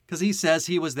 because he says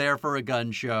he was there for a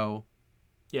gun show.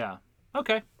 Yeah.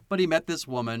 Okay. But he met this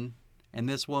woman,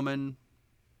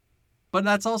 but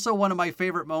that's also one of my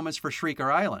favorite moments for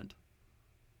Shrieker Island.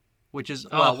 Which is,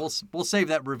 we'll save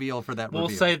that reveal for that reveal. We'll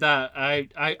save that.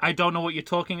 I don't know what you're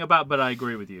talking about, but I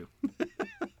agree with you.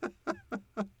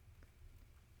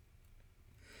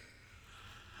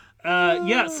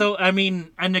 So, I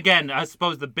mean, and again, I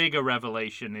suppose the bigger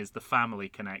revelation is the family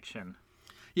connection.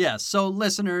 Yeah, so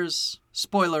listeners,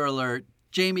 spoiler alert,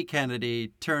 Jamie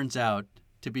Kennedy turns out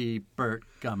to be Burt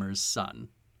Gummer's son.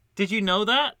 Did you know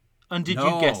that? And did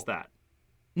you guess that?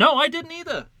 No, I didn't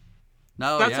either.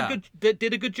 No, They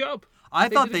did a good job. I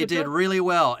thought they did really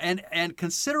well. And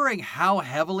considering how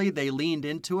heavily they leaned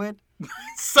into it.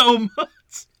 So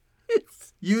much.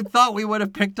 You thought we would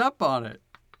have picked up on it.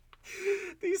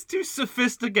 These two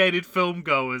sophisticated film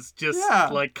goers just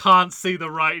can't see the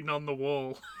writing on the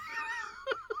wall.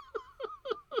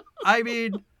 I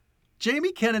mean,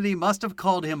 Jamie Kennedy must have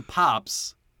called him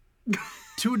Pops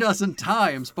 24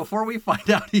 times before we find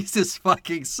out he's his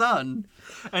fucking son.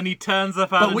 And he turns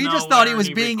up out of nowhere. But we just thought he was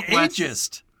being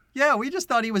ageist. Yeah, we just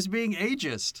thought he was being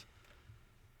ageist.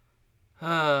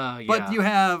 Yeah. But you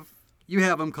have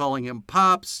him calling him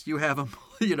Pops. You have him,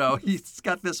 he's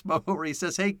got this moment where he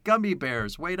says, "Hey, gummy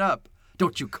bears, wait up.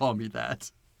 Don't you call me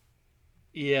that."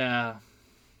 Yeah.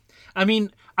 I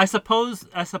mean, I suppose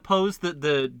that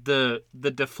the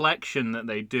deflection that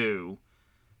they do,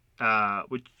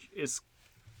 which is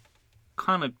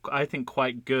kind of, I think,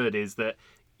 quite good, is that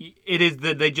it is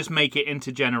that they just make it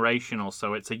intergenerational.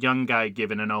 So it's a young guy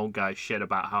giving an old guy shit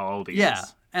about how old he is. Yeah,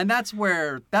 and that's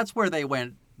where they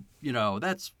went.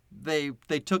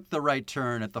 They took the right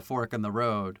turn at the fork in the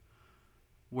road,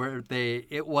 where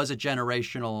it was a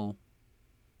generational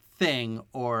thing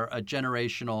or a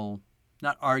generational.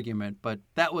 Not argument, but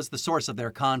that was the source of their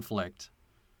conflict.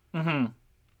 Mm-hmm.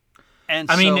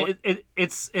 And I mean,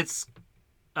 it's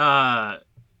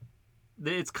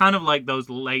kind of like those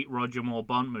late Roger Moore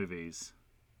Bond movies.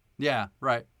 Yeah,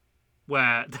 right.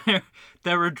 Where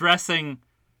they're addressing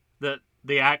that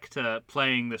the actor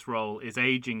playing this role is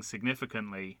aging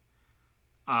significantly,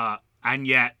 and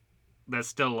yet there's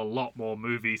still a lot more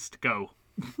movies to go.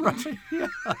 Right. Yeah,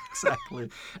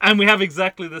 exactly. And we have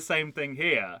exactly the same thing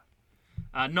here.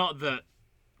 Not that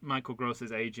Michael Gross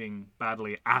is aging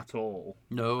badly at all.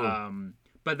 No.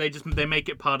 But they make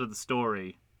it part of the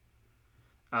story.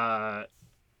 And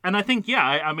I think,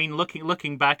 I mean,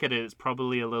 looking back at it, it's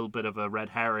probably a little bit of a red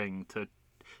herring to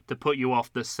put you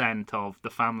off the scent of the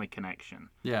family connection.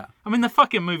 Yeah. I mean, the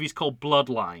fucking movie's called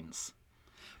Bloodlines.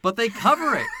 But they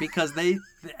cover it because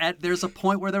there's a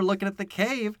point where they're looking at the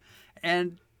cave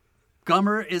and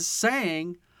Gummer is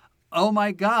saying, "Oh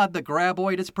my God, the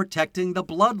graboid is protecting the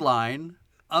bloodline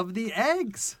of the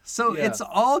eggs." So It's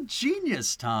all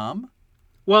genius, Tom.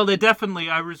 Well,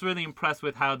 I was really impressed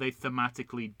with how they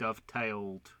thematically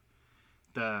dovetailed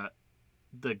the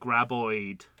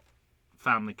graboid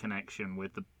family connection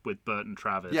with Bert and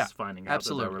Travis finding out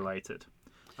that they're related.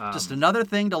 Just another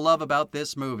thing to love about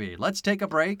this movie. Let's take a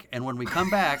break, and when we come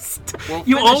back, we'll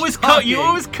You always cut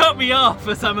me off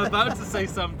as I'm about to say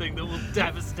something that will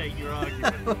devastate your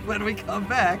argument. When we come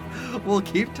back, we'll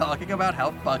keep talking about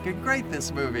how fucking great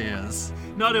this movie is.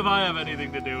 Not if I have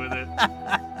anything to do with it.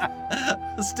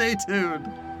 Stay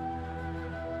tuned.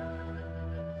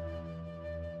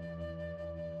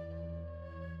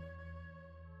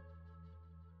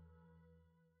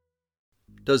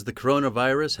 Does the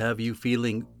coronavirus have you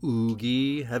feeling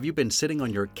oogie? Have you been sitting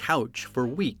on your couch for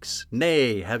weeks?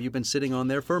 Nay, have you been sitting on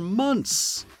there for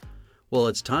months? Well,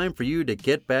 it's time for you to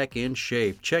get back in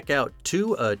shape. Check out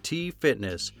 2AT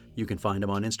Fitness. You can find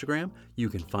them on Instagram. You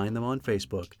can find them on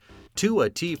Facebook.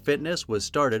 2AT Fitness was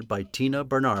started by Tina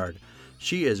Bernard.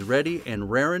 She is ready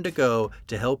and raring to go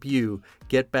to help you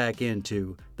get back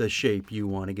into the shape you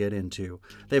want to get into.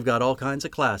 They've got all kinds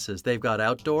of classes. They've got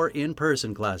outdoor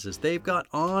in-person classes. They've got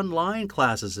online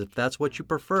classes if that's what you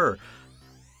prefer.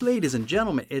 Ladies and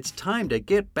gentlemen, it's time to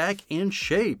get back in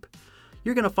shape.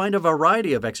 You're going to find a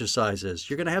variety of exercises.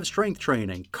 You're going to have strength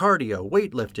training, cardio,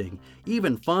 weightlifting,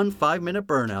 even fun 5-minute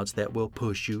burnouts that will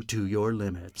push you to your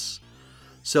limits.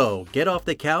 So get off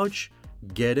the couch,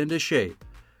 get into shape.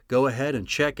 Go ahead and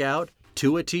check out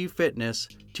 2AT Fitness.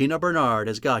 Tina Bernard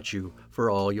has got you for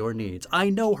all your needs. I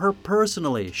know her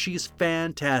personally. She's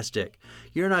fantastic.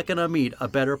 You're not going to meet a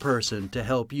better person to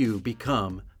help you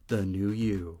become the new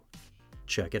you.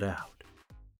 Check it out.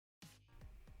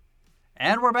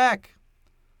 And we're back.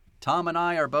 Tom and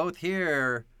I are both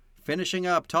here finishing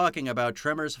up talking about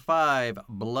Tremors 5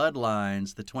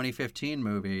 Bloodlines, the 2015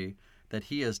 movie that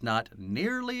he is not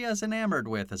nearly as enamored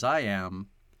with as I am.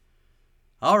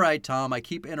 All right, Tom, I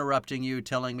keep interrupting you,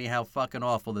 telling me how fucking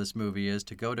awful this movie is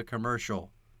to go to commercial.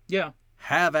 Yeah.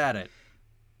 Have at it.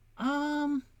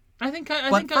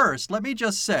 But first, let me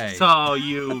just say. Oh,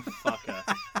 you fucker.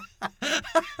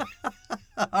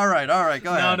 All right,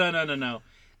 go ahead. No.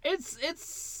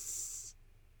 It's.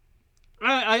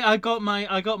 I got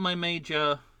my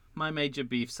major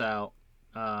beefs out.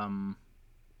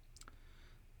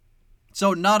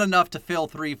 So not enough to fill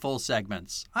 3 full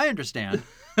segments. I understand.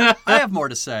 I have more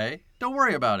to say. Don't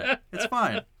worry about it. It's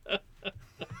fine.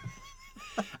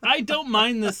 I don't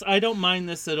mind this. I don't mind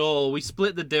this at all. We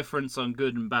split the difference on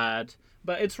good and bad,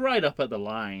 but it's right up at the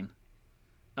line.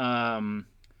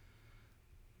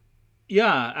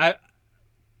 Yeah,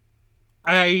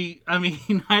 I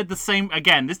mean, I had the same.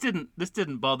 Again, this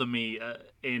didn't bother me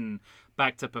in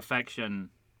Back to Perfection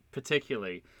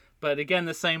particularly, but again,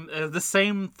 the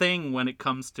same thing when it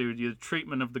comes to the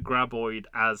treatment of the graboid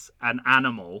as an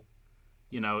animal,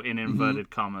 in inverted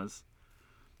commas.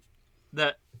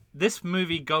 That this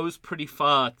movie goes pretty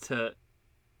far to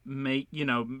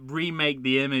remake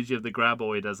the image of the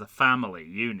graboid as a family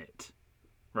unit,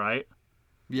 right?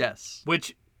 Yes.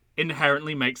 Which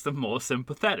inherently makes them more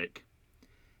sympathetic.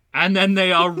 And then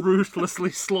they are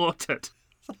ruthlessly slaughtered.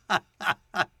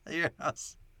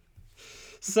 Yes.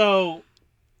 So,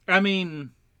 I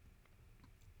mean,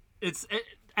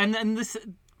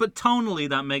 but tonally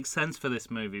that makes sense for this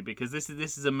movie, because this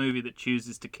is a movie that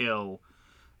chooses to kill,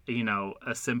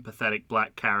 a sympathetic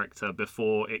black character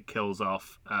before it kills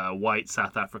off a white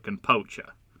South African poacher.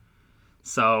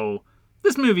 So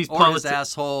this movie's his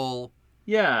asshole.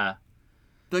 Yeah.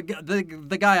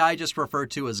 The guy I just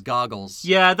referred to as Goggles.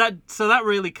 Yeah, that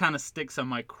really kind of sticks on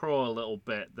my craw a little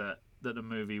bit that a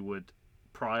movie would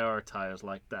prioritize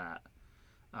like that,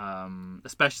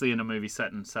 especially in a movie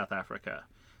set in South Africa.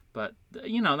 But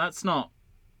that's not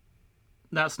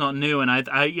new. And I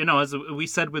as we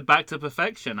said with Back to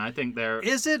Perfection, I think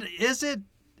is it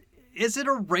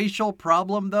a racial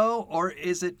problem though, or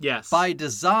is it yes. by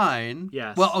design?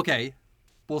 Yes. Well, okay,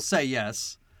 we'll say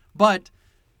yes, but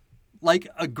like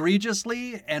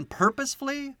egregiously and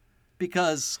purposefully,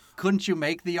 because couldn't you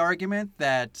make the argument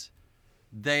that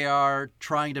they are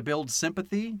trying to build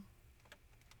sympathy?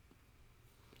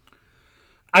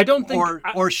 I don't think,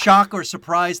 or shock or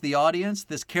surprise the audience.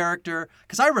 This character,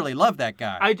 because I really love that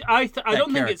guy. I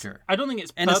don't think it's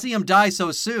and to see him die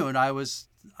so soon, I was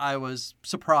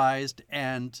surprised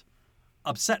and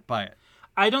upset by it.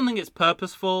 I don't think it's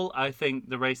purposeful. I think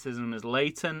the racism is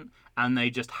latent, and they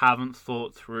just haven't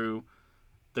thought through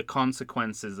the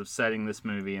consequences of setting this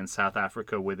movie in South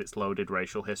Africa with its loaded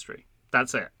racial history.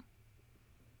 That's it.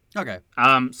 Okay.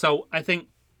 So I think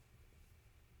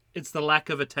it's the lack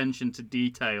of attention to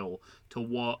detail to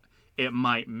what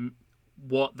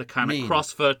the kind of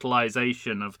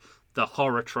cross-fertilization of the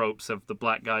horror tropes of the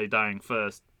black guy dying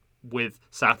first with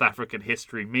South African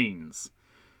history means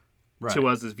to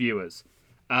us as viewers.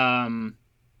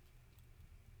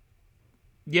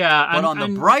 Yeah, but on the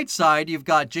bright side, you've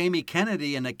got Jamie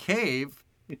Kennedy in a cave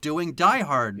doing Die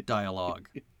Hard dialogue.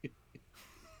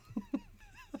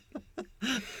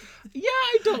 Yeah,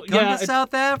 I don't. Come to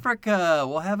South Africa.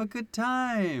 We'll have a good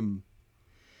time.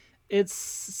 It's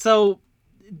so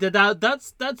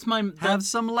that's my have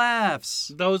some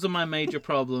laughs. Those are my major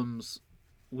problems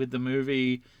with the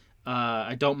movie.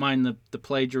 I don't mind the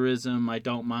plagiarism. I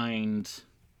don't mind.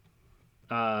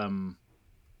 I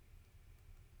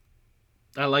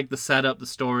like the setup, the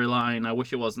storyline. I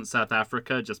wish it wasn't South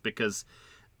Africa, just because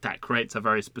that creates a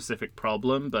very specific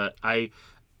problem. But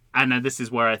and this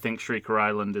is where I think Shrieker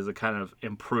Island is a kind of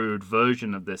improved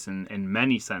version of this in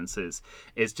many senses,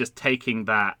 is just taking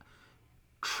that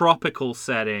tropical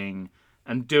setting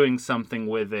and doing something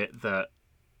with it that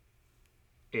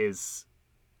is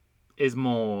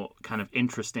more kind of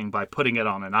interesting by putting it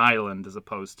on an island as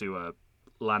opposed to a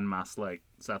landmass like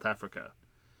South Africa.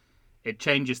 It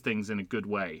changes things in a good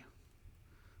way.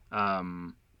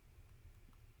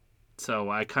 So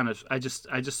I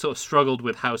just sort of struggled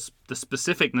with how the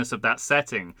specificness of that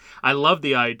setting. I love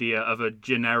the idea of a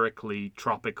generically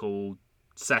tropical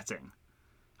setting.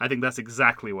 I think that's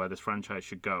exactly where this franchise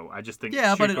should go. I just think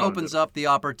but it opens up the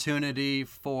opportunity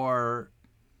for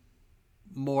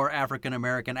more African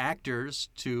American actors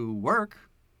to work.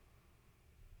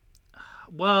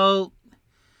 Well,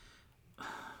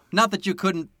 not that you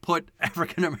couldn't put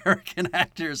African American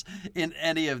actors in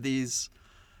any of these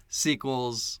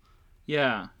sequels.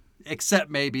 Yeah. Except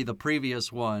maybe the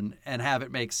previous one, and have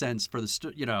it make sense for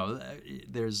the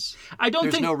there's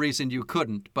no reason you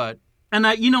couldn't, but and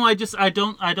I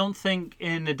don't think,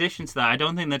 in addition to that, I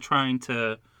don't think they're trying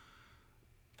to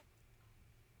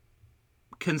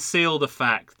conceal the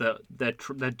fact that they're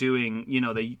doing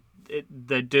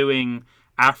they're doing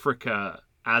Africa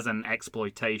as an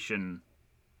exploitation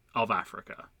of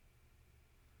Africa.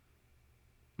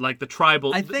 Like the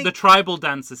tribal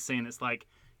dances scene, it's like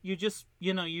you just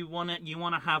you want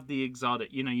to have the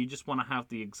exotic, you just want to have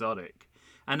the exotic.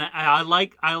 And what I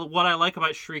like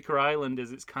about Shrieker Island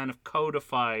is it's kind of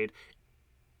codified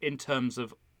in terms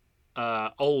of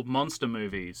old monster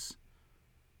movies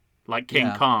like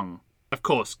King Kong. Of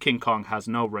course, King Kong has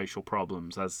no racial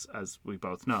problems, as we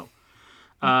both know.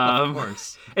 Of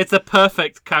course. It's a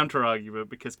perfect counter argument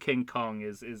because King Kong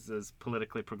is as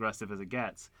politically progressive as it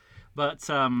gets. But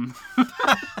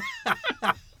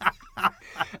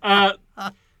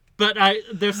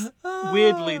there's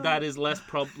weirdly that is less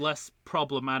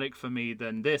problematic for me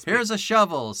than this. Here's a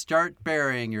shovel. Start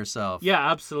burying yourself.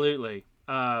 Yeah, absolutely.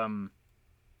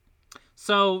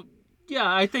 So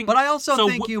yeah, I think. But I also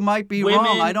think you might be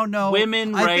wrong. I don't know.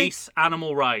 Women, race,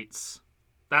 animal rights.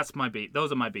 That's my beef.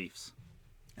 Those are my beefs.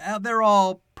 They're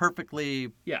all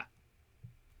perfectly. Yeah.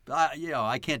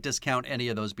 I can't discount any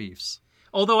of those beefs.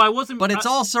 Although I wasn't. But it's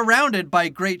all surrounded by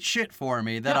great shit for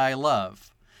me that I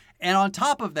love. And on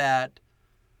top of that,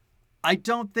 I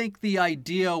don't think the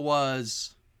idea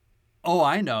was, oh,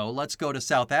 I know, let's go to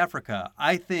South Africa.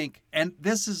 I think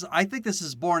this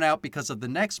is borne out because of the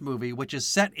next movie, which is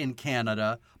set in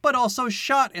Canada, but also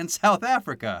shot in South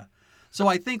Africa. So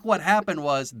I think what happened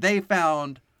was they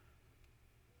found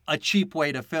a cheap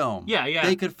way to film. Yeah.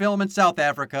 They could film in South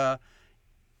Africa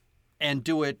and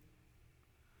do it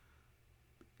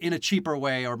in a cheaper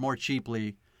way or more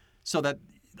cheaply, so that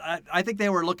I think they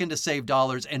were looking to save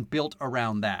dollars and built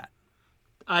around that.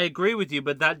 I agree with you,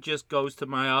 but that just goes to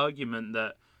my argument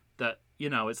that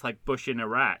it's like Bush in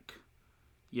Iraq.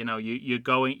 You're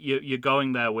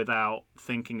going there without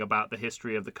thinking about the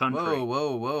history of the country.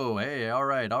 Whoa! Hey, all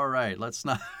right. Let's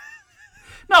not.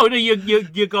 No,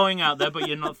 you're going out there, but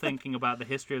you're not thinking about the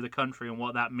history of the country and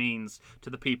what that means to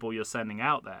the people you're sending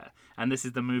out there. And this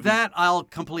is the movie that I'll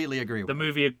completely agree with. The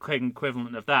movie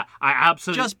equivalent of that. I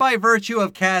absolutely just by virtue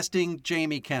of casting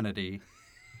Jamie Kennedy,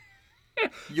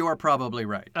 you're probably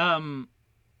right.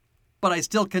 But I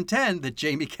still contend that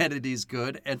Jamie Kennedy's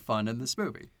good and fun in this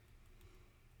movie.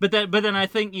 But then I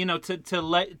think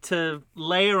to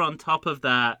layer on top of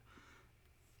that.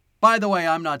 By the way,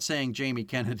 I'm not saying Jamie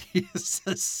Kennedy is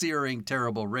a searing,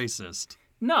 terrible racist.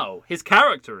 No, his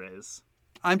character is.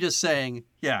 I'm just saying,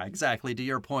 yeah, exactly. To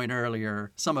your point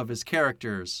earlier, some of his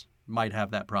characters might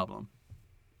have that problem.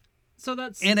 So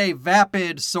that's in a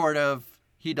vapid sort of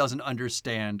he doesn't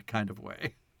understand kind of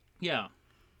way. Yeah,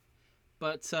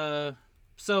 but so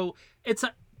it's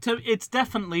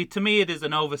definitely, to me, it is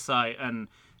an oversight, and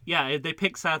yeah, if they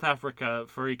pick South Africa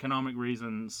for economic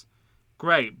reasons,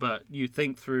 great, but you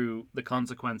think through the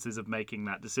consequences of making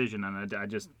that decision, and I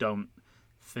just don't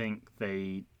think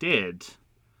they did.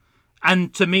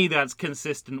 And to me, that's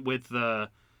consistent with the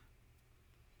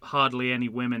hardly any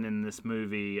women in this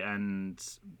movie, and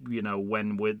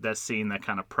when they're seen, they're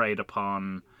kind of preyed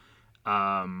upon,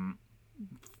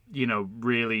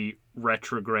 really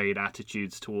retrograde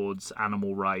attitudes towards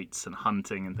animal rights and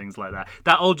hunting and things like that.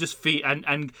 That all just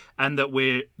and that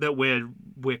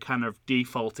we're kind of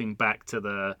defaulting back to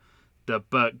the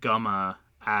Burt Gummer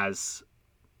as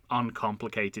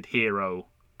uncomplicated hero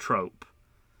trope.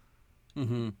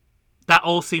 Mm-hmm. That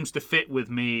all seems to fit with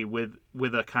me with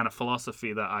a kind of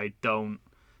philosophy that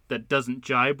doesn't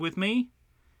jibe with me.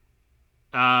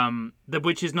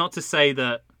 Which is not to say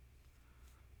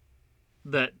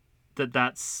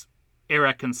that's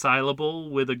irreconcilable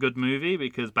with a good movie,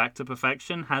 because Back to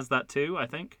Perfection has that too, I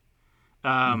think.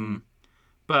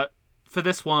 But for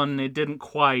this one, it didn't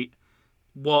quite,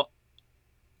 the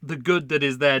good that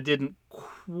is there didn't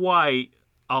quite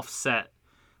offset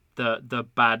the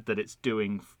bad that it's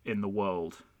doing in the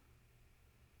world.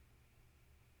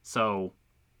 So,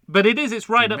 but it's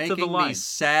right You're up to the line. Making me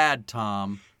sad,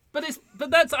 Tom. That's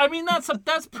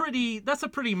a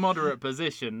pretty moderate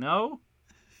position, no?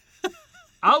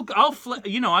 I'll flip.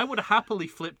 I would happily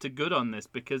flip to good on this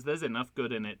because there's enough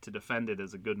good in it to defend it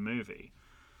as a good movie.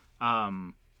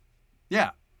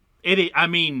 Yeah. It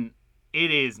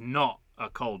is not A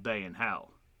Cold Day in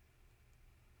Hell.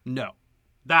 No.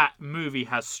 That movie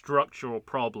has structural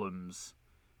problems.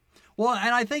 Well,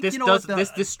 and I think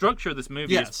this structure of this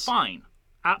movie is fine.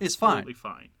 Absolutely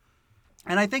fine.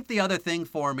 And I think the other thing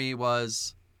for me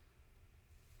was,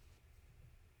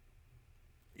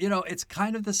 it's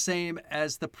kind of the same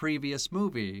as the previous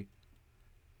movie,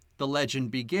 The Legend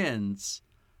Begins.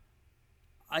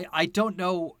 I don't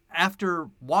know, after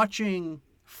watching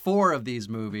 4 of these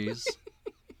movies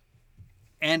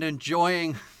and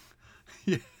enjoying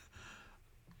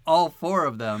all 4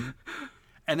 of them,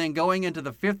 and then going into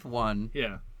the 5th one,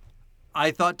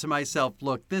 I thought to myself,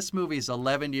 look, this movie's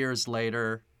 11 years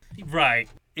later. Right.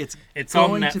 It's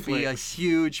going to be a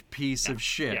huge piece of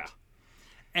shit. Yeah.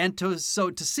 And to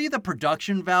see the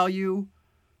production value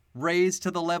raised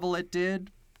to the level it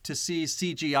did, to see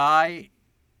CGI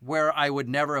where I would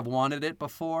never have wanted it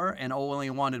before and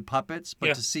only wanted puppets,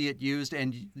 but to see it used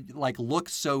and look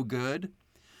so good,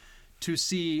 to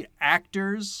see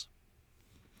actors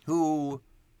who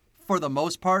for the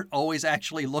most part, always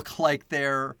actually look like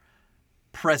they're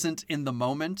present in the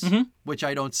moment, which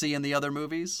I don't see in the other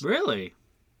movies. Really?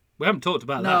 We haven't talked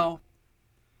about that. No.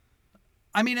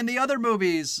 I mean, in the other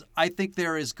movies, I think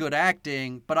there is good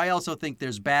acting, but I also think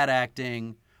there's bad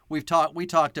acting. We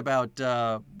talked about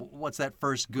what's that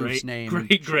first goof's name?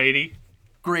 Grady.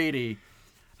 Grady.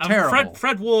 Terrible.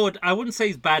 Fred Ward, I wouldn't say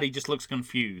he's bad, he just looks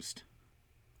confused.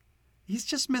 He's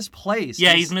just misplaced.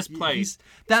 Yeah, he's misplaced.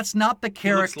 That's not the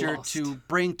character to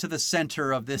bring to the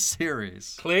center of this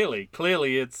series. Clearly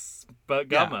it's Burt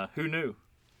Gummer. Yeah. Who knew?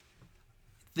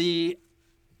 The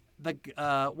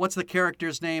what's the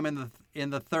character's name in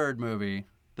the third movie?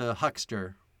 The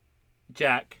huckster.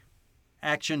 Jack.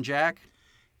 Action Jack.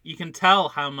 You can tell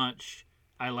how much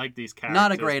I like these characters.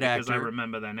 Not a great actor. Because I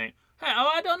remember their name. Hey,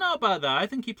 I don't know about that. I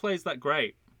think he plays that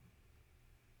great.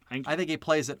 I think he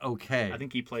plays it okay. I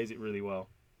think he plays it really well.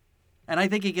 And I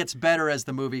think he gets better as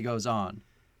the movie goes on.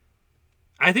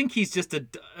 I think he's just a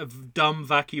dumb,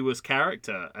 vacuous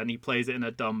character, and he plays it in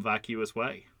a dumb, vacuous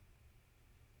way.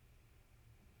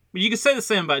 But you could say the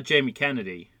same about Jamie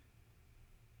Kennedy.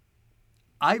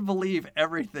 I believe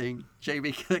everything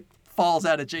falls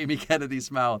out of Jamie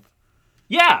Kennedy's mouth.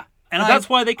 Yeah, and that's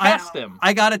why they cast him.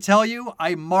 I gotta tell you,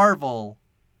 I marvel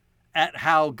at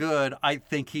how good I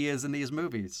think he is in these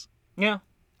movies. Yeah.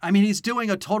 I mean, he's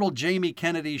doing a total Jamie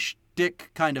Kennedy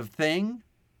shtick kind of thing,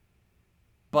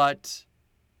 but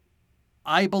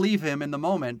I believe him in the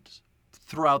moment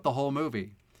throughout the whole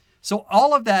movie. So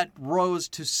all of that rose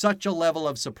to such a level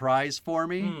of surprise for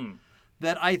me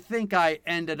that I think I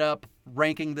ended up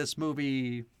ranking this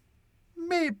movie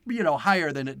maybe,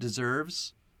 higher than it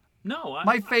deserves. No,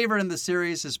 my favorite in the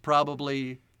series is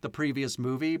probably the previous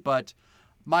movie, but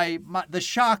the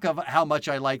shock of how much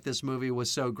I like this movie was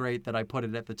so great that I put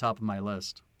it at the top of my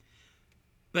list.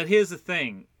 But here's the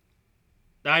thing.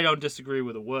 I don't disagree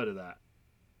with a word of that.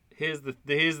 Here's the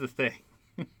thing.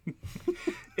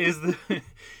 is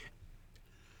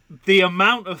the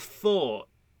amount of thought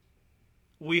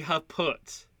we have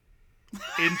put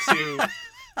into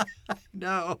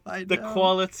the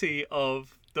quality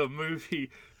of the movie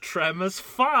Tremors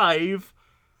 5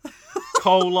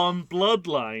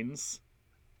 Bloodlines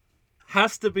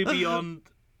has to be beyond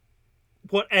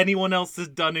what anyone else has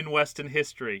done in Western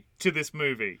history to this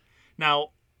movie.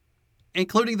 Now,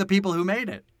 including the people who made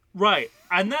it. Right.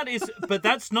 And but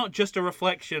that's not just a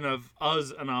reflection of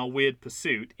us and our weird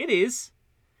pursuit. It is.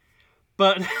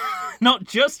 But not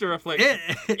just a reflection.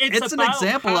 It's an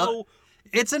example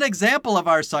it's an example of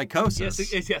our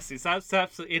psychosis. Yes, it's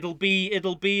absolutely. It'll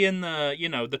be in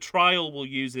the the trial will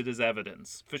use it as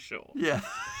evidence for sure. Yeah.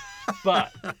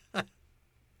 But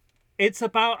it's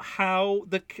about how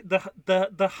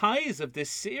the highs of this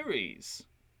series.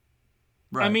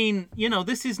 Right. I mean,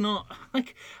 this is not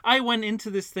like I went into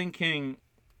this thinking,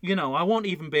 I won't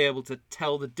even be able to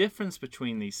tell the difference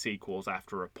between these sequels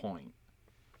after a point.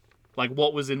 Like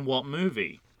what was in what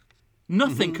movie.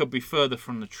 Nothing could be further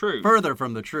from the truth. Further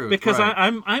from the truth. Because right.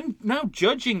 I'm now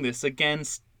judging this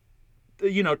against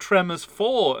Tremors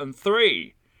 4 and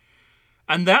 3.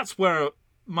 And that's where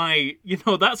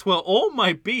that's where all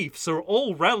my beefs are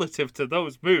all relative to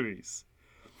those movies.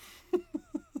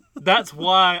 That's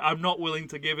why I'm not willing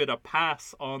to give it a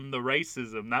pass on the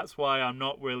racism. That's why I'm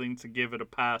not willing to give it a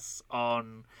pass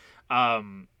on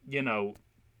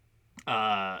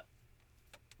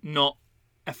not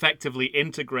effectively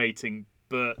integrating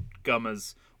Burt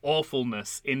Gummer's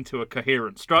awfulness into a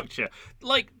coherent structure.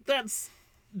 Like that's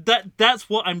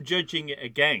what I'm judging it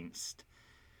against.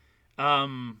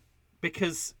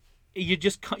 Because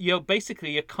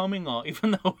you're coming on,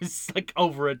 even though it's like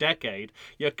over a decade,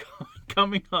 you're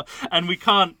coming on, and we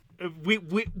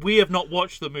have not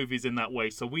watched the movies in that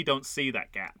way, so we don't see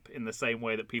that gap in the same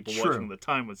way that people watching at the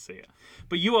time would see it.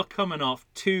 But you are coming off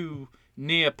two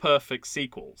near perfect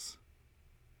sequels,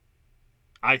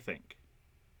 I think.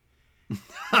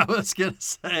 I was gonna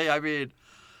say, I mean,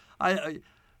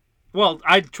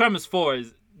 Tremors 4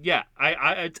 is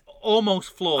it's almost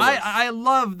flawless. I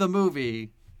love the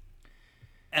movie.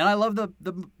 And I love the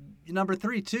number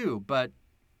 3 too, but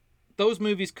those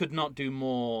movies could not do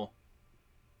more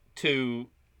to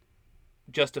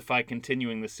justify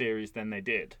continuing the series than they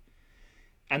did.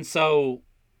 And so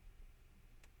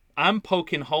I'm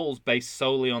poking holes based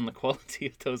solely on the quality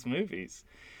of those movies.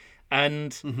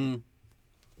 And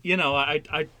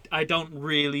I don't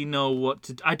really know what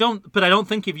to I don't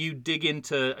think if you dig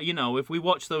into, if we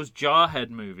watch those Jarhead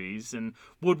movies, and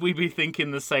would we be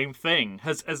thinking the same thing?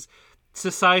 Has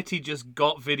society just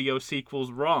got video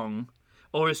sequels wrong,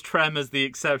 or is Tremors the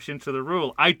exception to the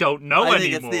rule? I don't know anymore. I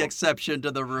think it's the exception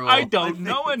to the rule. I don't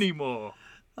know anymore.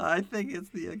 I think it's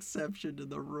the exception to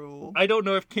the rule. I don't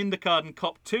know if Kindergarten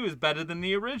Cop 2 is better than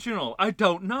the original. I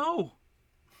don't know.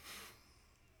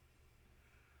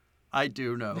 I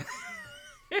do know.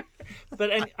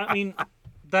 But I mean,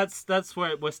 that's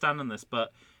where we're standing this.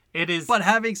 But it is. But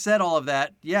having said all of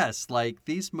that, yes, like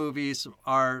these movies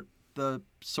are the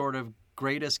sort of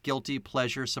greatest guilty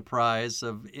pleasure surprise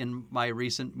in my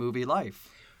recent movie life.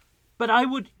 But I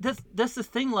would. That's the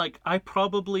thing. Like, I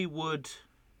probably would.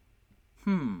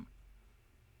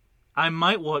 I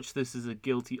might watch this as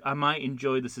I might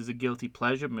enjoy this as a guilty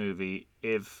pleasure movie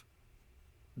if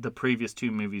the previous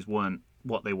two movies weren't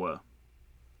what they were.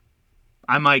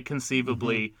 I might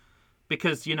conceivably,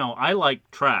 because, I like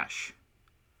trash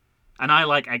and I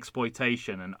like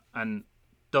exploitation and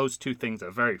those two things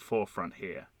are very forefront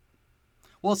here.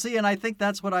 Well, see, and I think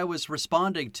that's what I was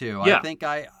responding to. Yeah.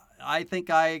 I think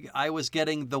I was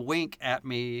getting the wink at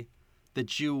me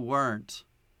that you weren't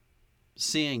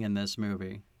seeing in this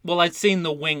movie. Well, I'd seen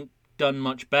the wink done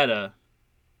much better.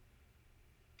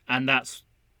 And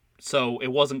so it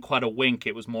wasn't quite a wink,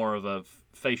 it was more of a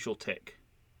facial tick.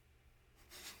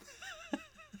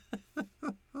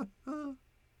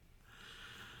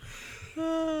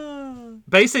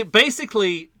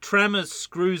 Basically, Tremors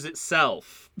screws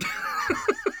itself.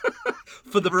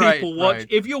 For the people watching.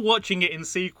 If you're watching it in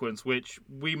sequence, which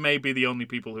we may be the only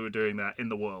people who are doing that in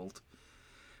the world,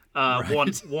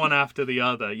 one after the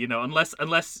other,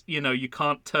 unless you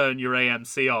can't turn your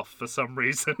AMC off for some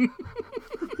reason.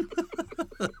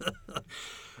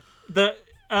 that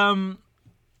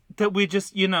we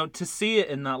just, to see it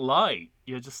in that light,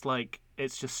 you're just like,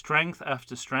 it's just strength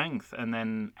after strength, and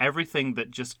then everything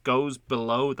that just goes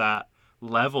below that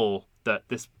level that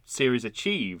this series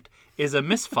achieved is a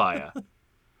misfire.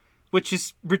 Which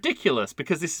is ridiculous,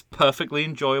 because this is a perfectly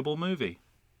enjoyable movie.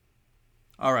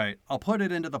 All right, I'll put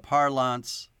it into the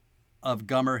parlance of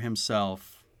Gummer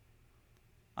himself.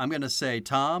 I'm going to say,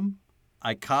 Tom,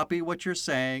 I copy what you're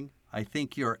saying. I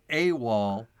think you're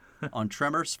AWOL on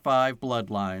Tremors 5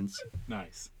 Bloodlines.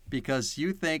 Nice. Because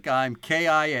you think I'm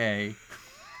KIA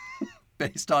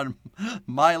based on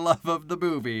my love of the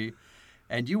movie,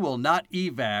 and you will not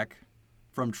evac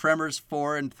from Tremors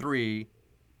 4 and 3,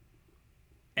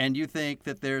 and you think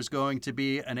that there's going to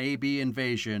be an AB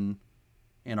invasion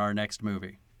in our next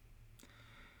movie.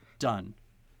 Done.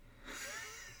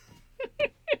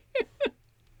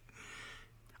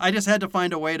 I just had to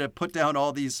find a way to put down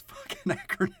all these fucking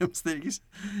acronyms that he's,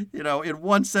 in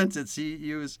one sentence he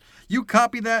used. You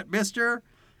copy that, mister?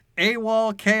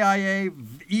 AWOL, KIA,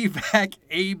 evac,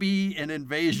 AB, and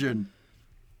invasion.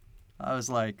 I was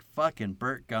like, fucking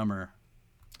Burt Gummer.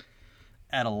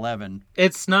 At 11.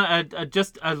 It's not. I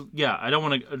don't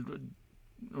want to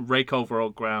rake over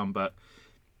old ground, but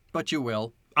you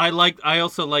will. I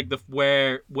also like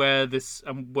where this.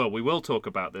 We will talk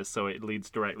about this, so it leads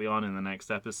directly on in the next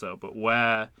episode. But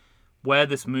where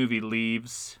this movie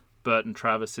leaves Burt and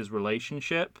Travis's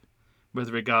relationship,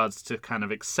 with regards to kind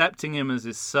of accepting him as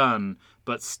his son,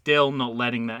 but still not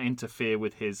letting that interfere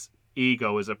with his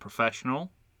ego as a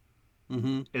professional,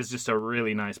 is just a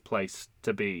really nice place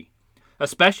to be.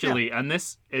 Especially, and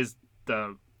this is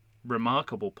the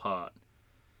remarkable part,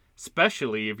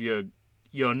 especially if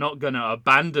you're not going to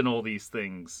abandon all these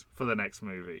things for the next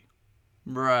movie.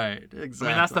 Right, exactly.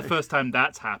 I mean, that's the first time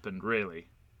that's happened, really.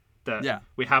 That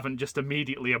we haven't just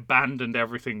immediately abandoned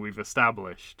everything we've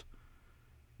established.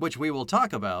 Which we will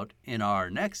talk about in our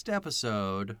next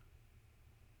episode,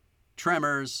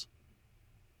 Tremors,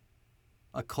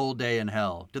 A Cold Day in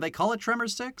Hell. Do they call it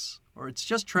Tremors 6? Or it's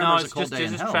just Tremors, A Cold Day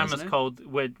in Hell, Tremors isn't it? Cold,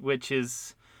 which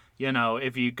is,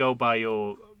 if you go by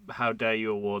your How Dare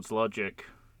You Awards logic,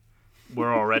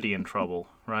 we're already in trouble,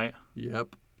 right?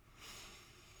 Yep.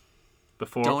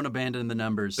 Don't abandon the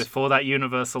numbers. Before that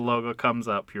Universal logo comes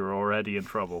up, you're already in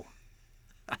trouble.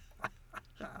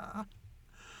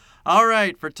 All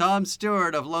right, for Tom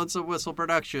Stewart of Lonesome Whistle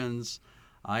Productions,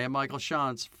 I am Michael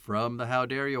Shantz from the How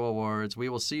Dare You Awards. We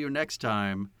will see you next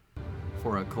time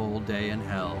for A Cold Day in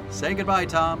Hell. Say goodbye,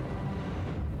 Tom.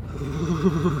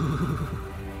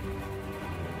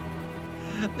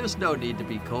 There's no need to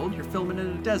be cold. You're filming in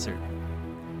a desert.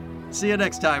 See you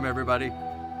next time, everybody.